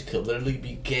 and that shit could literally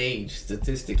be gauged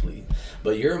statistically.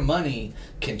 But your money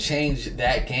can change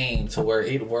that game to where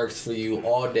it works for you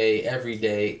all day, every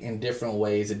day, in different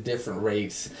ways, at different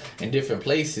rates, in different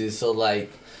places. So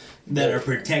like that are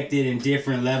protected in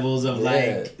different levels of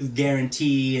like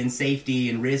guarantee and safety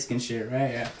and risk and shit,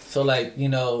 right? Yeah. So like, you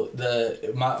know,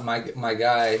 my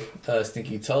guy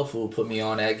Stinky Tofu put me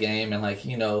on that game, and like,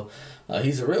 you know,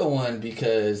 he's a real one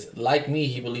because like me,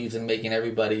 he believes in making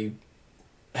everybody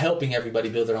helping everybody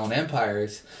build their own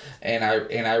empires, and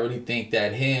I really think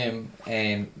that him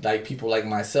and like people like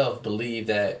myself believe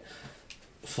that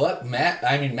fuck math.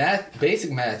 I mean math,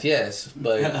 basic math, yes,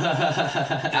 but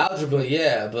algebra,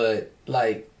 yeah, but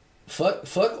like.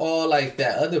 Fuck all like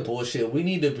that other bullshit. We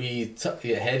need to be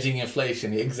hedging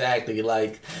inflation. Exactly.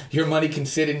 Like your money can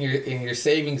sit in your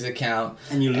savings account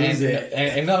and you lose it.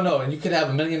 And you could have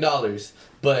 $1 million,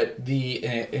 but the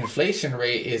inflation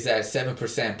rate is at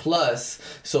 7% plus.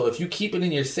 So if you keep it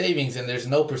in your savings and there's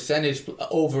no percentage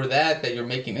over that you're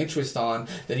making interest on,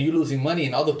 then you're losing money.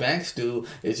 And all the banks do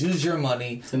is use your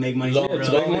money to make money. To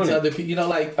make money to other people. You know,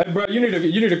 like hey, bro, you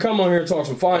need to come on here and talk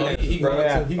some finance, bro.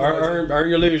 Earn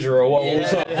your leisure or what?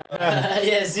 What's up?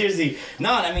 Yeah, seriously.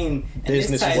 No, I mean,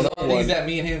 business. One of the things that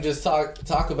me and him just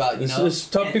talk about. You know, this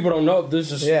stuff people don't know.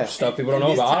 This is stuff people don't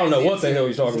know about. I don't know what the hell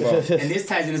he's talking about. And this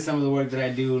ties into some of the work that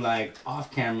I do, like off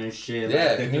camera and shit. Yeah,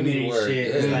 like the community work. shit.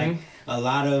 Yeah. It's like a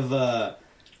lot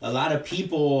of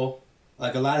people,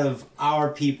 like a lot of our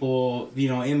people, you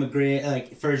know, immigrant,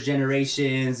 like first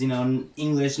generations, you know,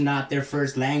 English not their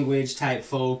first language type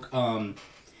folk.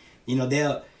 You know,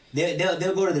 they'll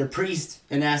go to their priest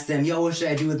and ask them, yo, what should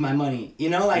I do with my money? You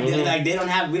know, like we don't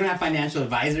have financial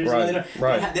advisors. Right. You know?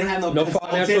 They don't have no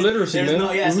financial literacy,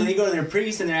 man. So they go to their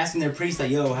priest and they're asking their priest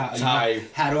like, yo, how do I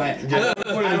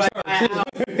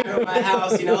buy a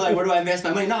house? You know, like where do I invest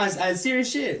my money? No, it's serious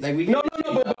shit. Like we No,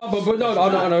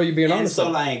 I know you're being honest. So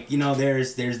like, you know,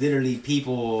 there's literally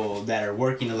people that are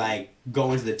working to like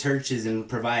go into the churches and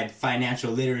provide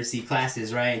financial literacy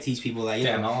classes, right? And teach people like,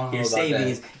 here's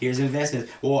savings, here's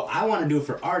investments. Well, I want to do it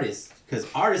for artists because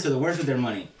artists are the worst with their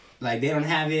money. Like they don't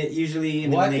have it usually,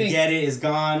 and then when they get it, it's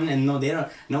gone. And no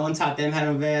one taught them how to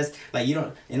invest. Like you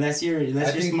don't, unless you're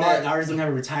smart. Artists don't have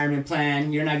a retirement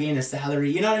plan. You're not getting a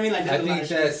salary. You know what I mean? Like I think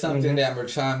that's something that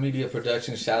Merchan Media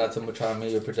Productions. Shout out to Merchan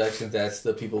Media Productions. That's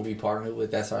the people we partnered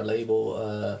with. That's our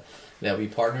label that we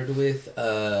partnered with.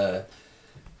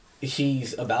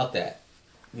 He's about that.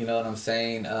 You know what I'm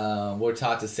saying? We're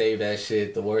taught to save that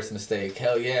shit. The worst mistake.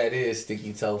 Hell yeah, it is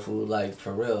sticky tofu. Like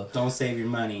for real. Don't save your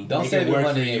money. Don't save your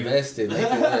money. Invest it. Make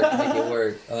it work. Make it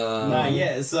work.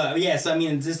 So I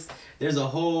mean, just there's a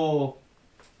whole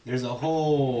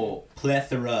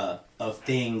plethora of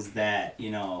things that,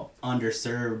 you know,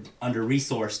 underserved,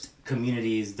 under-resourced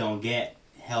communities don't get.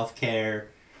 Healthcare,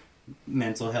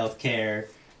 mental health care,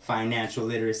 financial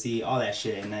literacy, all that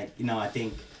shit. And like, you know, I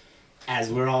think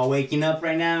as we're all waking up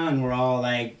right now and we're all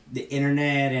like the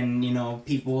internet and, you know,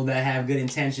 people that have good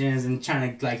intentions and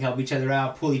trying to like help each other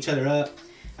out, pull each other up,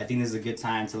 I think this is a good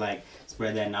time to like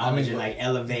spread that knowledge and like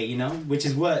elevate, you know, which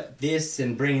is what this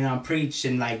and bringing on Preach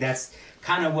and like that's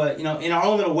kind of what, you know, in our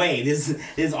own little way, this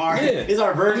is our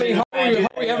version. I mean, how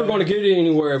are we ever going to get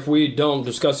anywhere if we don't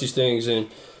discuss these things and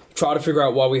try to figure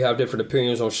out why we have different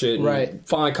opinions on shit and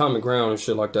find common ground and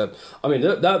shit like that. I mean,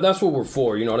 that's what we're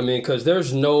for, you know what I mean? Because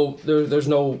there's no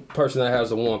person that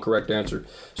has the one correct answer.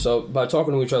 So by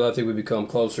talking to each other, I think we become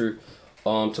closer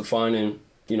to finding,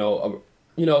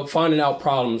 finding out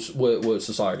problems with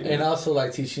society. And also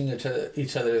like teaching each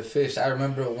other to fish. I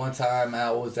remember one time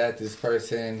I was at this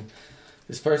person's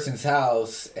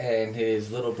house and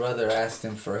his little brother asked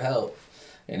him for help.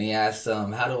 And he asked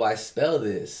him, how do I spell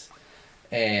this?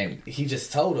 And he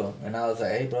just told him, and I was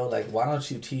like, hey, bro, like, why don't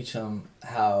you teach him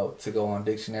how to go on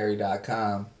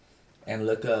dictionary.com and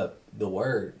look up the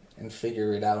word and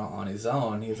figure it out on his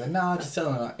own? He was like, no, I'll just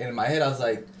tell him. And in my head, I was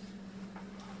like,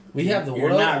 we have the world.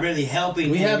 You're not really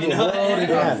helping We him, have the world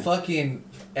in our fucking,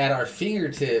 at our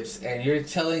fingertips, and you're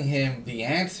telling him the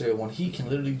answer when he can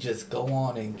literally just go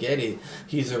on and get it.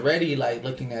 He's already, like,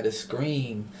 looking at a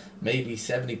screen maybe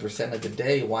 70% of the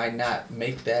day. Why not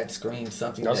make that screen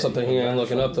something that's something he ain't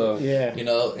looking up though. Yeah, you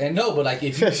know, and no, but like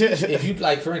if you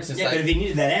like, for instance, but if he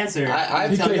needed that answer,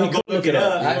 I've taught my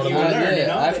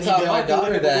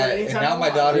daughter that, and now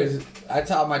I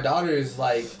taught my daughters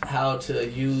like how to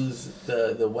use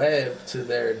the web to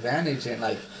their advantage, and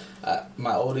like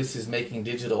my oldest is making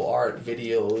digital art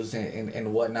videos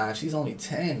and whatnot. She's only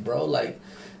 10, bro. Like,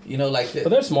 you know, like but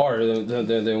they're smarter than we were.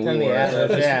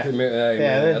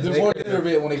 They're more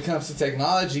literate when it comes to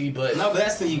technology, but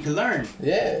that's something you can learn.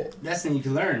 Yeah, that's something you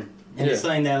can learn, and it's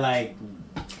something that like.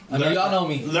 I mean, y'all know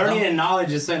me. Learning and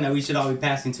knowledge is something that we should all be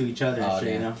passing to each other.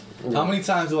 You know. How many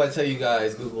times do I tell you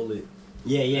guys Google it?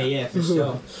 Yeah, for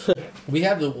sure. We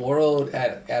have the world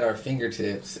at our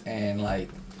fingertips, and like,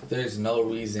 there's no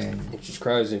reason. Which is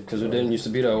crazy because it didn't used to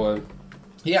be that way.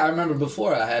 Yeah, I remember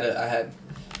before I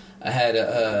had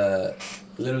to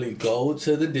literally go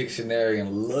to the dictionary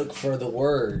and look for the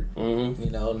word. Mm-hmm.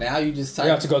 You know, now you just type.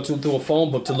 You have to go through a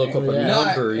phone book to look up a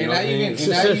number. You know what I mean?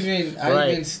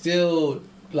 I even still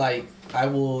like, I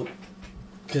will,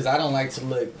 because I don't like to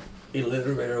look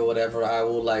illiterate or whatever, I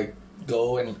will, like,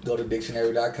 go to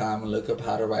dictionary.com and look up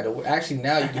how to write a word. Actually,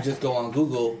 now you can just go on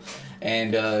Google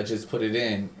and just put it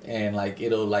in, and, like,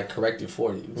 it'll, like, correct it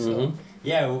for you. So.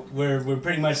 Yeah, we're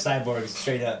pretty much cyborgs,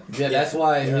 straight up. Yeah, that's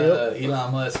why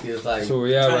Elon Musk is, like, So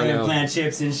we are trying right to now. implant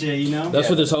chips and shit, you know? That's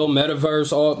what this whole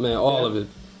metaverse, all of it.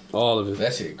 All of it.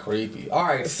 that shit creepy. All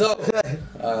right, so,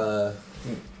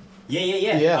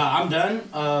 Yeah. I'm done.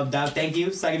 Thank you,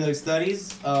 Psychedelic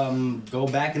Studies. Go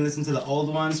back and listen to the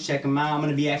old ones. Check them out. I'm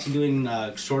gonna be actually doing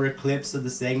shorter clips of the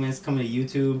segments coming to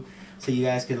YouTube, so you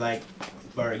guys could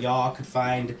or y'all could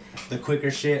find the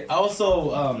quicker shit.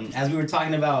 Also, as we were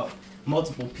talking about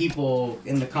multiple people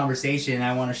in the conversation,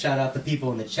 I want to shout out the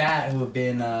people in the chat who have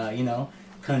been,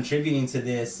 contributing to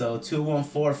this. So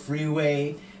 214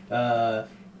 Freeway.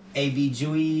 AV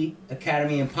Jui,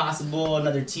 Academy Impossible,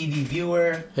 another TV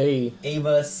viewer. Hey.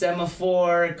 Ava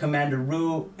Semaphore, Commander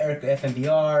Root, Erica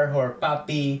FNBR, Horror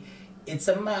Papi, It's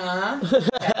a Ma.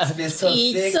 That's been so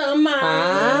sick. It's a Ma.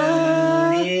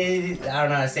 I don't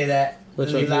know how to say that.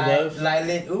 Which one? Lily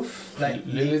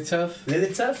Tough? Lily Tough?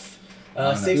 Lily Tough.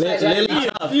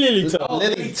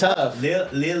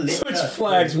 Switch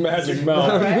Flags Magic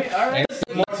Mountain. Alright.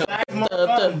 More flags, more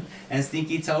fun. And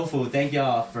Stinky Tofu. Thank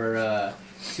y'all for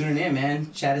tuning in,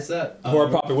 man. Chat us up.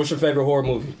 Horror Poppy, what's your favorite horror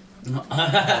movie?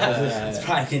 It's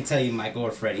probably can't tell you Michael or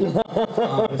Freddy. These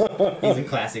are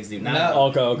classics, dude.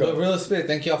 Okay. But Real Spit,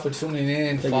 thank y'all for tuning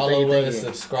in. Follow us,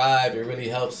 subscribe. It really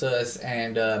helps us.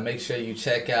 And make sure you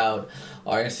check out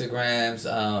our Instagrams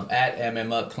at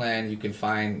MMUp Clan. You can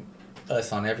find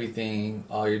us on everything,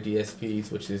 all your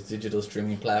DSPs, which is digital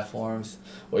streaming platforms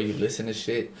where you listen to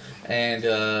shit. And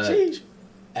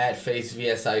at Face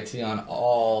VSIT on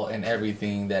all and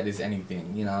everything that is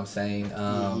anything. You know what I'm saying?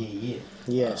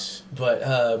 Yes.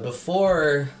 But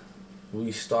before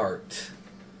we start,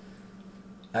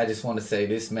 I just want to say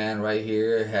this man right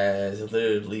here has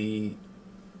literally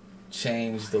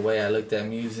changed the way I looked at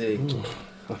music.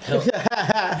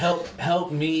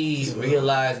 Help me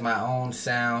realize my own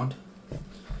sound.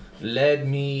 Led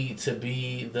me to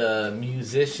be the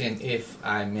musician, if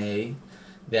I may,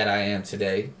 that I am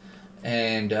today.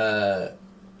 And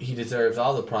he deserves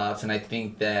all the props, and I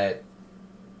think that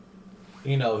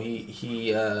he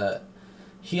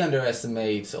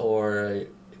underestimates or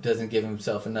doesn't give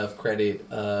himself enough credit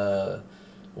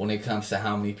when it comes to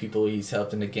how many people he's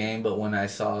helped in the game. But when I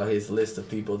saw his list of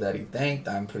people that he thanked,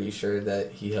 I'm pretty sure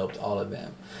that he helped all of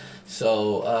them.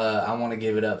 So I want to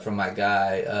give it up for my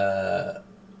guy,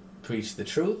 Preach the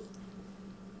Truth.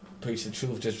 Preach the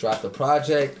Truth just dropped a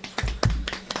project.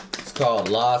 It's called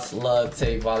Lost Love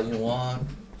Tape Volume 1,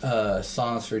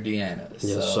 Songs for Deanna.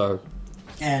 Yes, sir.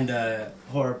 And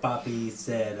Horror Poppy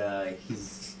said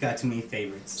he's got too many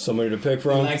favorites. So many to pick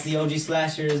from. He likes the OG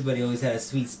slashers, but he always had a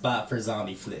sweet spot for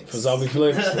zombie flicks.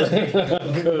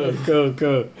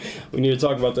 Good. We need to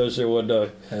talk about that shit one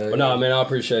day. But nah, man, I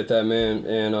appreciate that, man.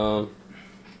 And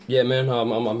yeah, man,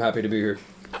 I'm happy to be here.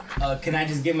 Can I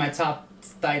just give my top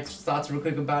thoughts real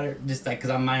quick about it? Just like,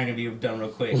 because mine are going to be done real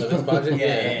quick. This project?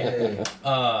 Yeah.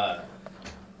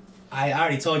 I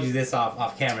already told you this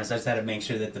off camera, so I just had to make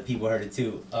sure that the people heard it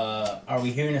too. Are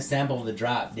we hearing a sample of the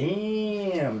drop?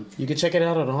 Damn. You can check it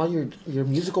out on all your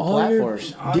musical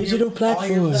platforms. Digital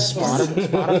platforms.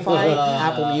 Spotify,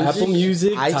 Apple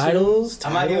Music, iTunes. I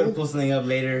might be able to pull something up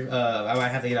later. I might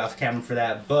have to get off camera for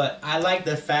that. But I like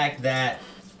the fact that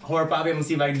Horror Poppy, I'm gonna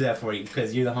see if I can do that for you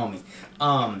because you're the homie.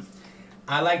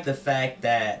 I like the fact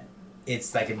that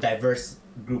it's like a diverse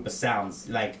group of sounds.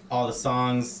 Like all the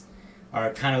songs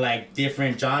are kind of like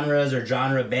different genres or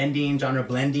genre blending.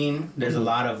 There's a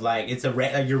lot of like it's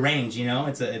like your range, you know.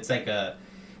 It's like a,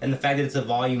 and the fact that it's a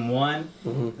volume 1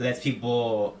 lets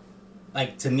people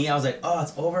like. To me, I was like, oh,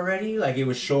 it's over already. Like it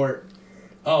was short.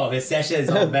 Oh, his session is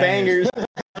all bangers.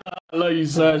 I love you,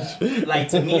 Such. Like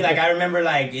to me, like I remember,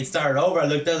 like it started over. I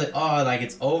looked up, like oh, like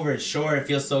it's over. It's short. It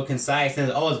feels so concise. And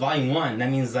it's volume 1. That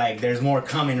means like there's more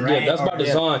coming, right? Yeah, that's by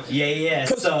design. Yeah.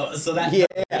 So that. Yeah.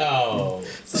 Oh.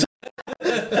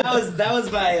 That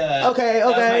was my okay. That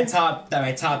was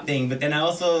my top thing. But then I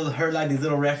also heard like these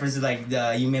little references, like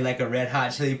you made like a Red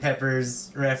Hot Chili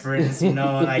Peppers reference, you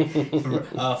know, like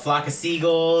Flock of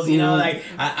Seagulls, you know, like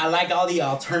I like all the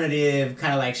alternative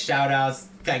kind of like shout outs.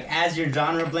 Like as you're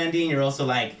genre blending, you're also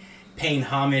like paying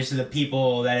homage to the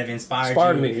people that have inspired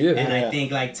you. Me, yeah. And I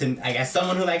think like as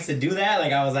someone who likes to do that,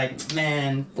 like I was like,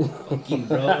 man, fuck you,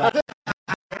 bro. Like,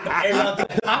 Everyone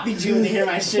think copied you when they hear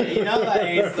my shit, you know? Like,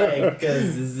 it's like,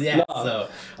 cause, yeah, so,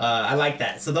 I like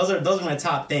that. So those are my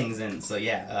top things, and so,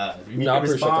 yeah, you can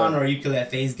respond, or you can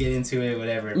let FaZe get into it,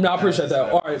 whatever. No, I appreciate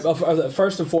that. All right,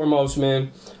 first and foremost,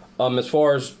 man, as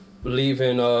far as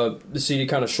leaving the CD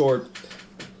kind of short,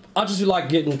 I just like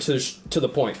getting to the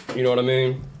point, you know what I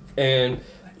mean? And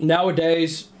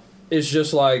nowadays, it's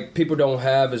just like people don't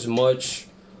have as much,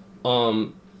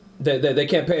 they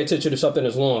can't pay attention to something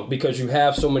as long because you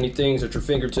have so many things at your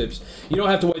fingertips. You don't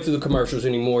have to wait through the commercials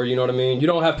anymore, you know what I mean? You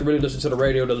don't have to really listen to the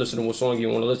radio to listen to what song you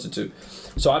want to listen to.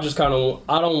 So I just kind of,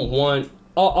 I want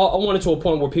it to a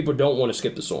point where people don't want to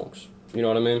skip the songs, you know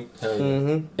what I mean?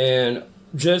 Mm-hmm. And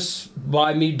just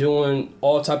by me doing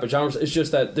all type of genres, it's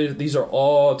just that these are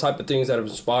all type of things that have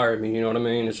inspired me, you know what I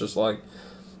mean? It's just like,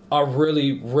 I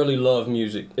really, really love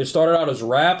music. It started out as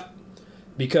rap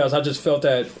because I just felt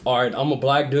that, all right, I'm a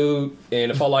black dude, and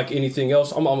if I like anything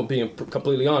else, I'm being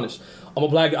completely honest. I'm a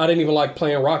black, I didn't even like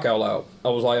playing rock out loud. I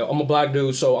was like, I'm a black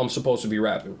dude, so I'm supposed to be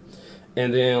rapping.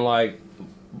 And then, like,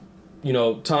 you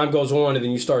know, time goes on, and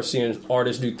then you start seeing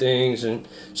artists do things and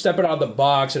stepping out of the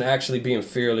box and actually being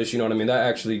fearless, you know what I mean? That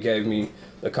actually gave me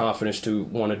the confidence to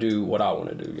want to do what I want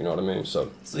to do, you know what I mean? So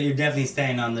you're definitely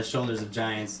standing on the shoulders of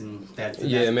giants, and that's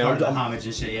man, part of the homage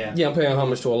and shit, yeah. Yeah, I'm paying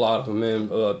homage to a lot of them, man.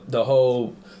 The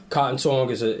whole Cotton song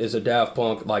is a Daft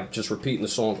Punk, like, just repeating the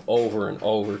song over and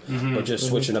over, but just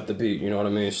switching up the beat, you know what I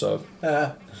mean? So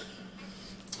yeah,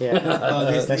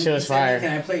 that shit was fire.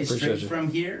 Can I play it straight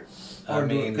from here? I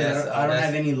mean, I don't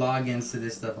have any logins to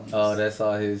this stuff on this. Oh, that's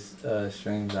all his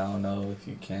streams. I don't know if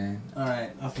you can.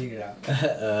 Alright, I'll figure it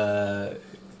out.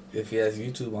 If he has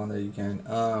YouTube on there, you can.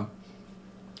 I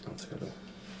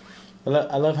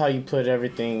love how you put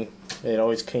everything. It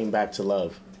always came back to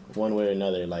love, one way or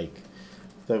another. Like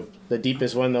the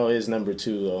deepest one though is number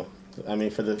 2 though. I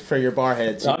mean, for your bar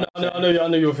heads. I know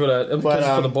you'll feel that. But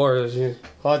for the bars, yeah.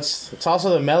 Well, it's also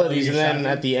the melodies, and then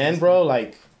at the end, bro,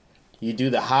 like you do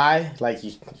the high, like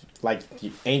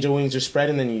angel wings are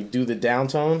spreading, then you do the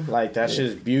down-tone. Like that shit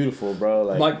is beautiful, bro.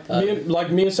 Like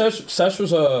me and Sesh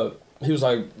was he was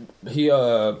like, he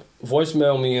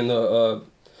voicemailed me in the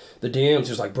DMs.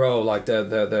 He was like, bro, like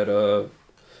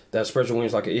that spread your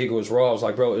wings like an eagle is raw. I was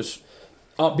like, bro, it's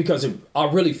because I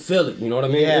really feel it. You know what I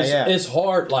mean? It's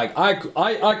hard. Like I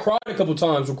cried a couple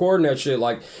times recording that shit.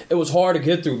 Like it was hard to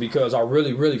get through because I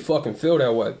really, really fucking feel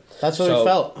that way. That's what it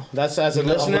felt. That's as a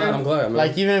listener. I'm glad, man.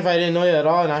 Like even if I didn't know you at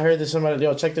all, and I heard that somebody,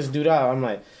 yo, check this dude out. I'm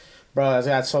like, bro, it's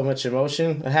got so much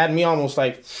emotion. It had me almost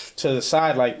like to the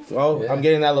side, like, I'm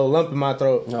getting that little lump in my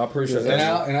throat. No, I appreciate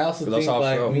that. And I also think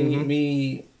like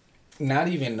me, not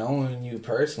even knowing you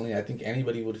personally, I think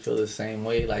anybody would feel the same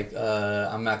way. Like,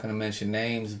 I'm not gonna mention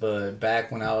names, but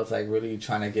back when I was like really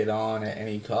trying to get on at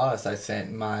any cost, I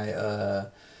sent my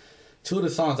 2 of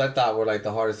the songs I thought were like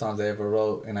the hardest songs I ever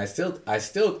wrote, and I still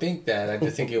think that. I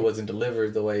just think it wasn't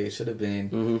delivered the way it should have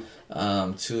been.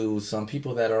 To some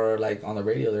people that are like on the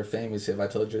radio, they're famous. If I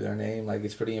told you their name, like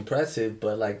it's pretty impressive.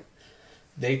 But like,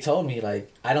 they told me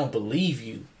like, I don't believe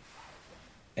you,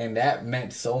 and that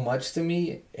meant so much to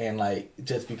me. And like,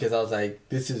 just because I was like,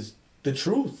 this is the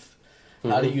truth.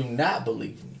 How do you not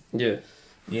believe me? Yeah,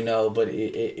 you know. But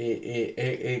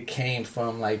it came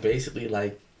from like basically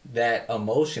like that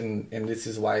emotion, and this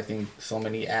is why I think so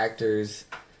many actors,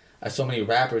 so many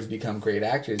rappers become great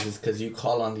actors, is because you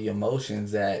call on the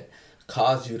emotions that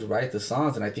caused you to write the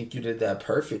songs, and I think you did that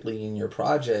perfectly in your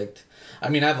project. I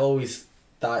mean, I've always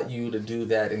thought you to do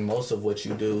that in most of what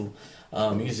you do,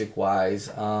 music-wise,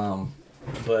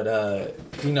 but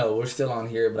you know, we're still on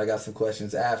here, but I got some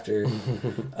questions after.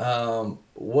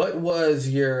 What was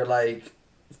your like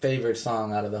favorite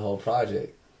song out of the whole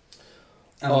project?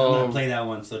 I'm gonna play that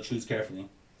one, so choose carefully.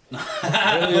 My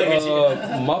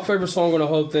favorite song on the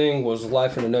whole thing was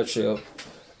 "Life in a Nutshell,"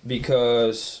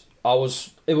 because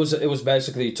it was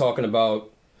basically talking about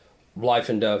life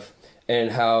and death and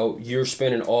how you're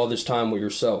spending all this time with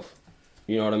yourself.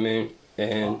 You know what I mean?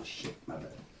 And shit, my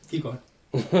bad. Keep going.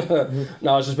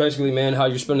 No, it's just basically, man, how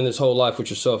you're spending this whole life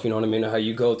with yourself. You know what I mean? And how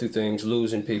you go through things,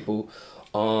 losing people,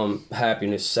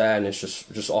 happiness, sadness,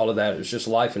 just all of that. It's just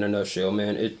life in a nutshell,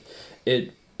 man.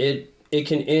 It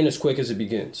can end as quick as it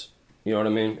begins. You know what I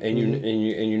mean? And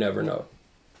you never know.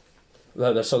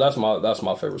 So that's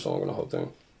my favorite song on the whole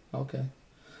thing. Okay.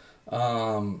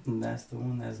 And that's the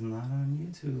one that's not on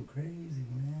YouTube. Crazy,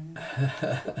 man.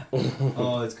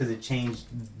 Oh, it's because it changed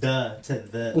the to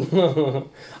the.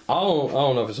 I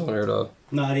don't know if it's on there though.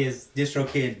 No, it is.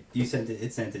 DistroKid, you sent it.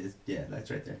 It sent it. Yeah, that's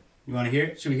right there. You want to hear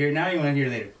it? Should we hear it now? Or you want to hear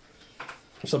it later?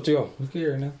 It's up to you. We can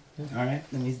hear it now. Yeah. All right.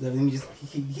 Let me just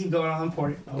keep going on. I'll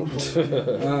import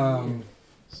it.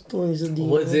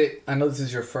 Was it? I know this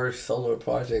is your first solo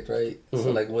project, right? Mm-hmm.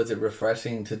 So like, was it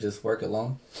refreshing to just work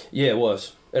alone? Yeah, it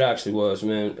was. It actually was,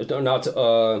 man. Not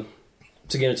to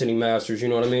get into any masters, you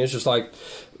know what I mean? It's just like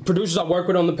producers I worked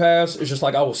with on the past. It's just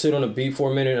like I will sit on a beat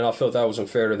for a minute, and I felt that was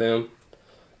unfair to them.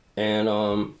 And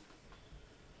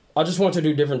I just want to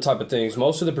do different type of things.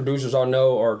 Most of the producers I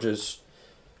know are just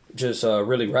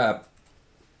really rap.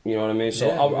 You know what I mean? So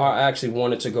Yeah, I actually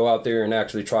wanted to go out there and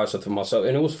actually try something myself.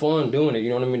 And it was fun doing it, you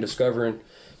know what I mean? Discovering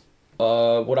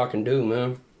what I can do,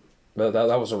 man. But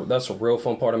that's a real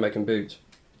fun part of making beats.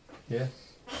 Yeah,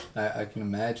 I can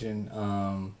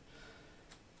imagine.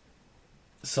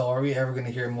 So are we ever gonna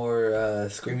hear more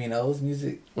Screaming O's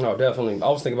music? No, definitely. I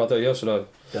was thinking about that yesterday.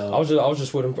 Dope. I was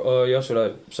just with him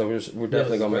yesterday, so we're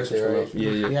definitely gonna make some birthday,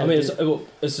 Screaming O's. right? Yeah. I mean,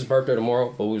 it's his birthday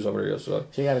tomorrow, but we was over there yesterday.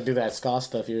 So you got to do that ska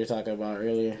stuff you were talking about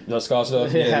earlier. The ska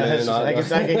stuff? Yeah, man. I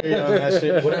can hear you on that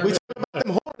shit. We talking about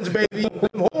them horns, baby.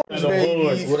 Them horns,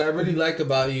 baby. What I really like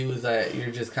about you is that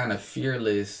you're just kind of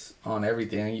fearless on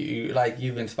everything.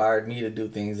 You've inspired me to do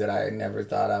things that I never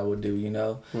thought I would do. You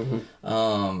know.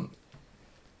 Mm-hmm.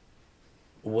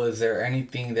 Was there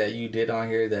anything that you did on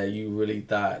here that you really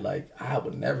thought like I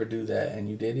would never do that, and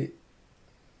you did it?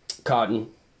 Cotton.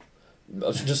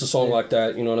 Just a song like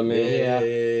that, you know what I mean?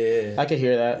 Yeah. I could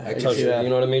hear that. I Touch see it, that. you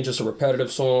know what I mean? Just a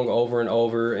repetitive song over and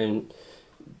over, and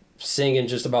singing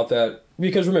just about that.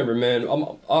 Because remember, man,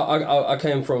 I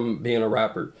came from being a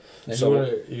rapper. And So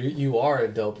you are a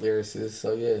dope lyricist,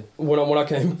 so yeah. when I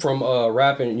came from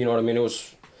rapping, you know what I mean?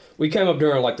 We came up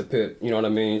during like the pit, you know what I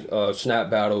mean? Snap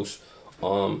battles, you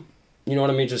know what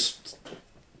I mean? Just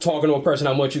talking to a person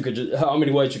how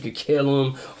many ways you could kill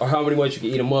them, or how many ways you could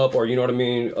eat them up, or you know what I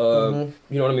mean? You know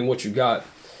what I mean? What you got,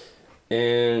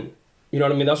 and you know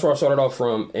what I mean? That's where I started off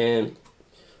from, and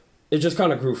it just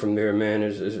kind of grew from there, man.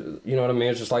 It's you know what I mean?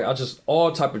 It's just like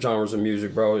all type of genres of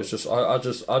music, bro. It's just I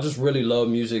just really love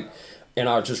music, and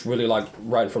I just really like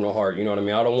writing from the heart. You know what I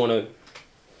mean? I don't want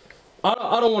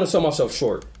to sell myself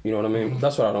short. You know what I mean?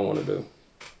 That's what I don't want to do.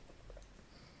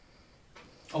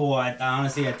 Oh,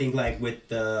 honestly, I think like with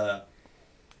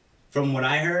from what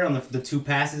I heard on the two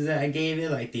passes that I gave it,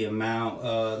 like the amount,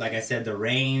 like I said, the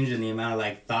range and the amount of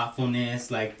like thoughtfulness,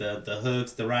 like the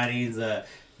hooks, the writings, the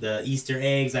Easter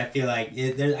eggs. I feel like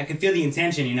I can feel the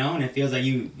intention, you know, and it feels like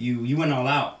you went all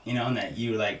out, you know, and that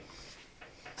you like.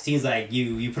 Seems like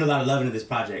you put a lot of love into this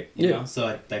project, you know.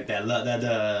 So like that love,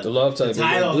 the love type,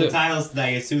 the titles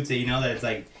like it suits it, you know. That it's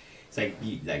like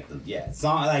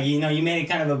song, like you know, you made it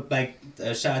kind of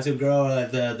a shout out to a girl, like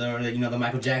the you know the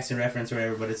Michael Jackson reference or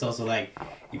whatever. But it's also like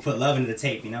you put love into the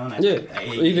tape, you know. And you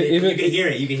can hear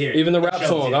it. Even the rap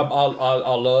song, you know?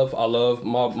 I love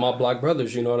my black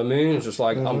brothers. You know what I mean? It's just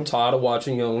like I'm tired of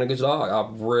watching young niggas die. I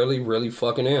really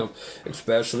fucking am,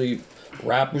 especially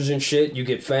rappers and shit. You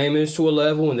get famous to a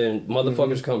level, and then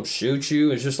motherfuckers come shoot you.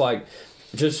 It's just like,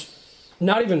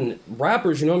 not even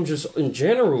rappers, you know. I'm just in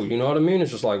general, you know what I mean.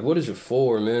 It's just like, what is it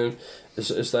for, man?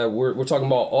 It's that we're talking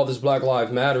about all this Black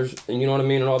Lives Matters, and you know what I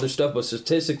mean, and all this stuff. But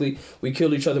statistically, we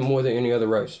kill each other more than any other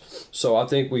race. So I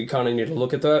think we kind of need to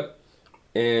look at that,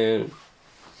 and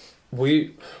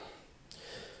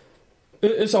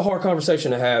it's a hard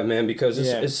conversation to have, man, because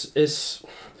it's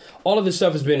all of this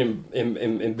stuff has been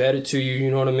embedded to you, you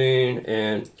know what I mean?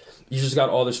 And you just got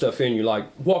all this stuff in you. Like,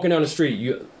 walking down the street,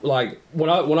 you like,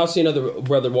 when I see another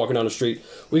brother walking down the street,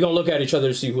 we gonna look at each other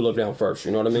to see who lived down first,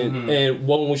 you know what I mean? Mm-hmm. And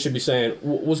what we should be saying,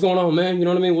 what's going on, man? You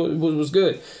know what I mean? What was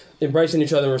good? Embracing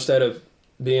each other instead of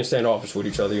being standoffish with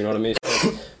each other, you know what I mean?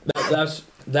 So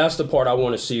that's the part I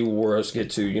want to see where us get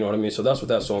to, you know what I mean? So that's what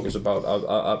that song is about.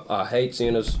 I hate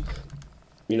seeing us,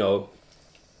 you know,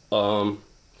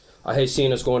 I hate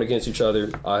seeing us going against each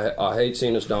other. I hate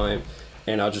seeing us dying,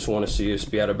 and I just want to see us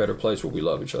be at a better place where we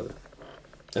love each other.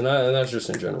 And that's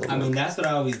just in general. I mean, that's what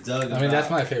I always dug about. I mean,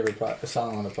 that's my favorite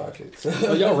song on the project.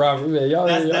 Y'all rappers, man.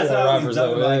 That's what I always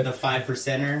dug about, like, man. the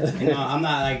 5%er. You know, I'm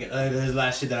not like, there's a lot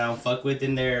of shit that I don't fuck with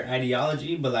in their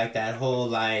ideology, but like that whole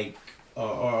like,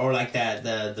 or like that,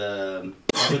 the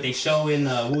what they show in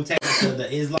Wu-Tang, the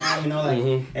Islam, you know,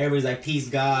 like everybody's like peace,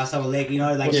 God, Assalamu alaikum, you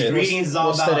know, like the greetings is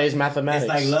all about today's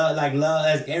mathematics. It's like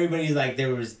love. Everybody's like they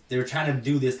were trying to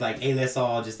do this like, hey, let's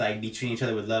all just like be treating each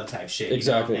other with love type shit.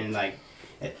 Exactly. You know? And like,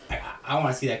 I want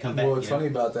to see that come back. Well, what's funny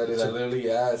about that is I literally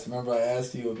asked. Remember, I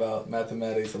asked you about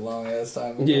mathematics a long ass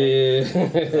time ago.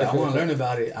 Yeah. I want to learn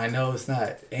about it. I know it's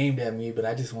not aimed at me, but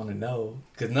I just want to know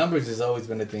because numbers has always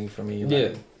been a thing for me. Like, yeah,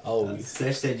 always.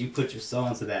 Sesh said you put your soul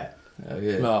into that. Oh,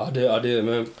 yeah. No, I did,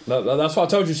 man. That's why I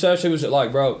told you, Sesh. It was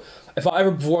like, bro, if I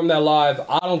ever perform that live,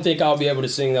 I don't think I'll be able to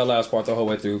sing that last part the whole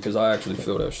way through because I actually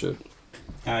feel that shit.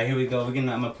 All right, here we go. I'm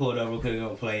gonna pull it up real quick. We're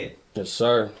gonna play it. Yes,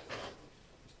 sir.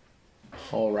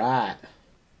 All right.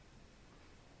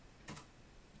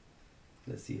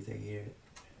 Let's see if they can hear it.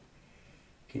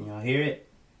 Can y'all hear it?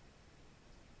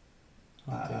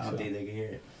 I don't think they can hear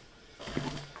it.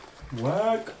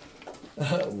 Work.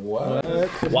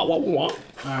 What? Wah. All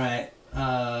right.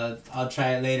 I'll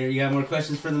try it later. You got more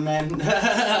questions for the man? I'm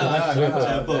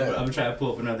gonna try to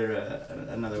pull up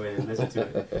another way to listen to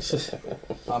it.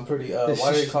 I'm pretty.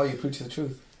 Why do they call you Preach the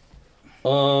Truth?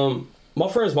 My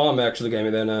friend's mom actually gave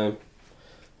me that name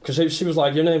because she was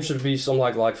like, your name should be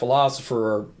something like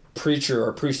philosopher or preacher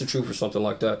or preach the truth or something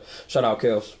like that. Shout out,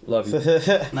 Kels. Love you.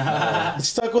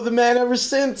 Stuck with the man ever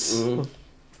since. Mm-hmm.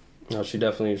 No, she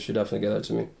definitely gave that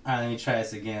to me. All right, let me try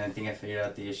this again. I think I figured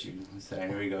out the issue. Sorry,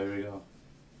 here we go.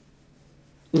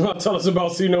 Tell us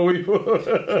about See No Evil.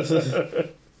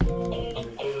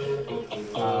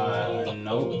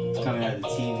 Nope. It's coming out of the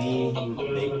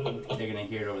TV. They're gonna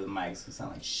hear it over the mic, so it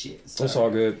sounds like shit. Sorry. It's all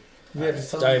good. Yeah,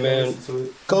 just tell Hey, me man. listen to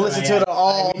it. Go listen to it on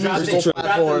all musical Drop the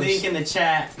platforms. link in the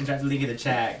chat.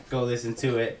 Go listen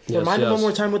to it. Yes, Remind me one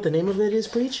more time what the name of it is,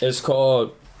 Preach. It's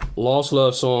called Lost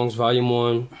Love Songs, Volume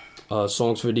 1,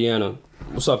 Songs for Deanna.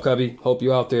 What's up, Cubby? Hope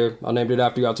you out there. I named it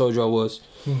after you. I told you I was.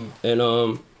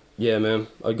 And, yeah, man.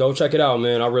 Go check it out,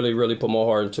 man. I really, really put my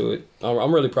heart into it.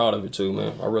 I'm really proud of it, too,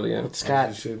 man. I really am. It's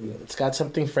got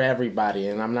something for everybody,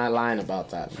 and I'm not lying about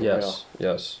that. For real.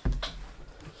 Yes.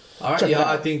 All right, Check it y'all. out.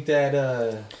 I think that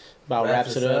About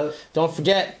wraps it us up. Don't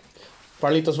forget,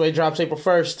 Barlitos Way drops April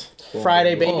 1st. Boom.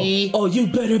 Friday, baby. Oh, you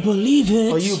better believe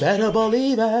it. Oh, you better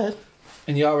believe it.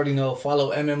 And you already know,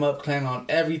 follow MMUp Clan on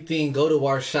everything. Go to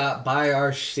our shop, buy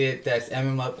our shit. That's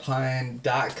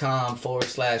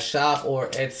MMUpClan.com/shop or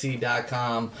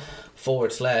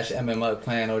Etsy.com/MMUp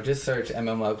Clan, or just search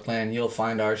MMUp Clan. You'll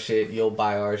find our shit. You'll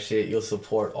buy our shit. You'll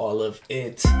support all of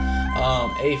it.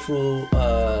 AFU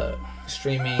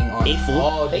streaming on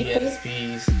all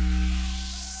DSPs.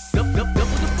 Double the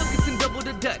buckets and double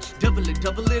the Dutch. Double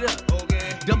it up. Okay.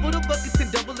 Double the buckets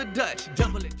and double the Dutch.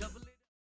 Double it.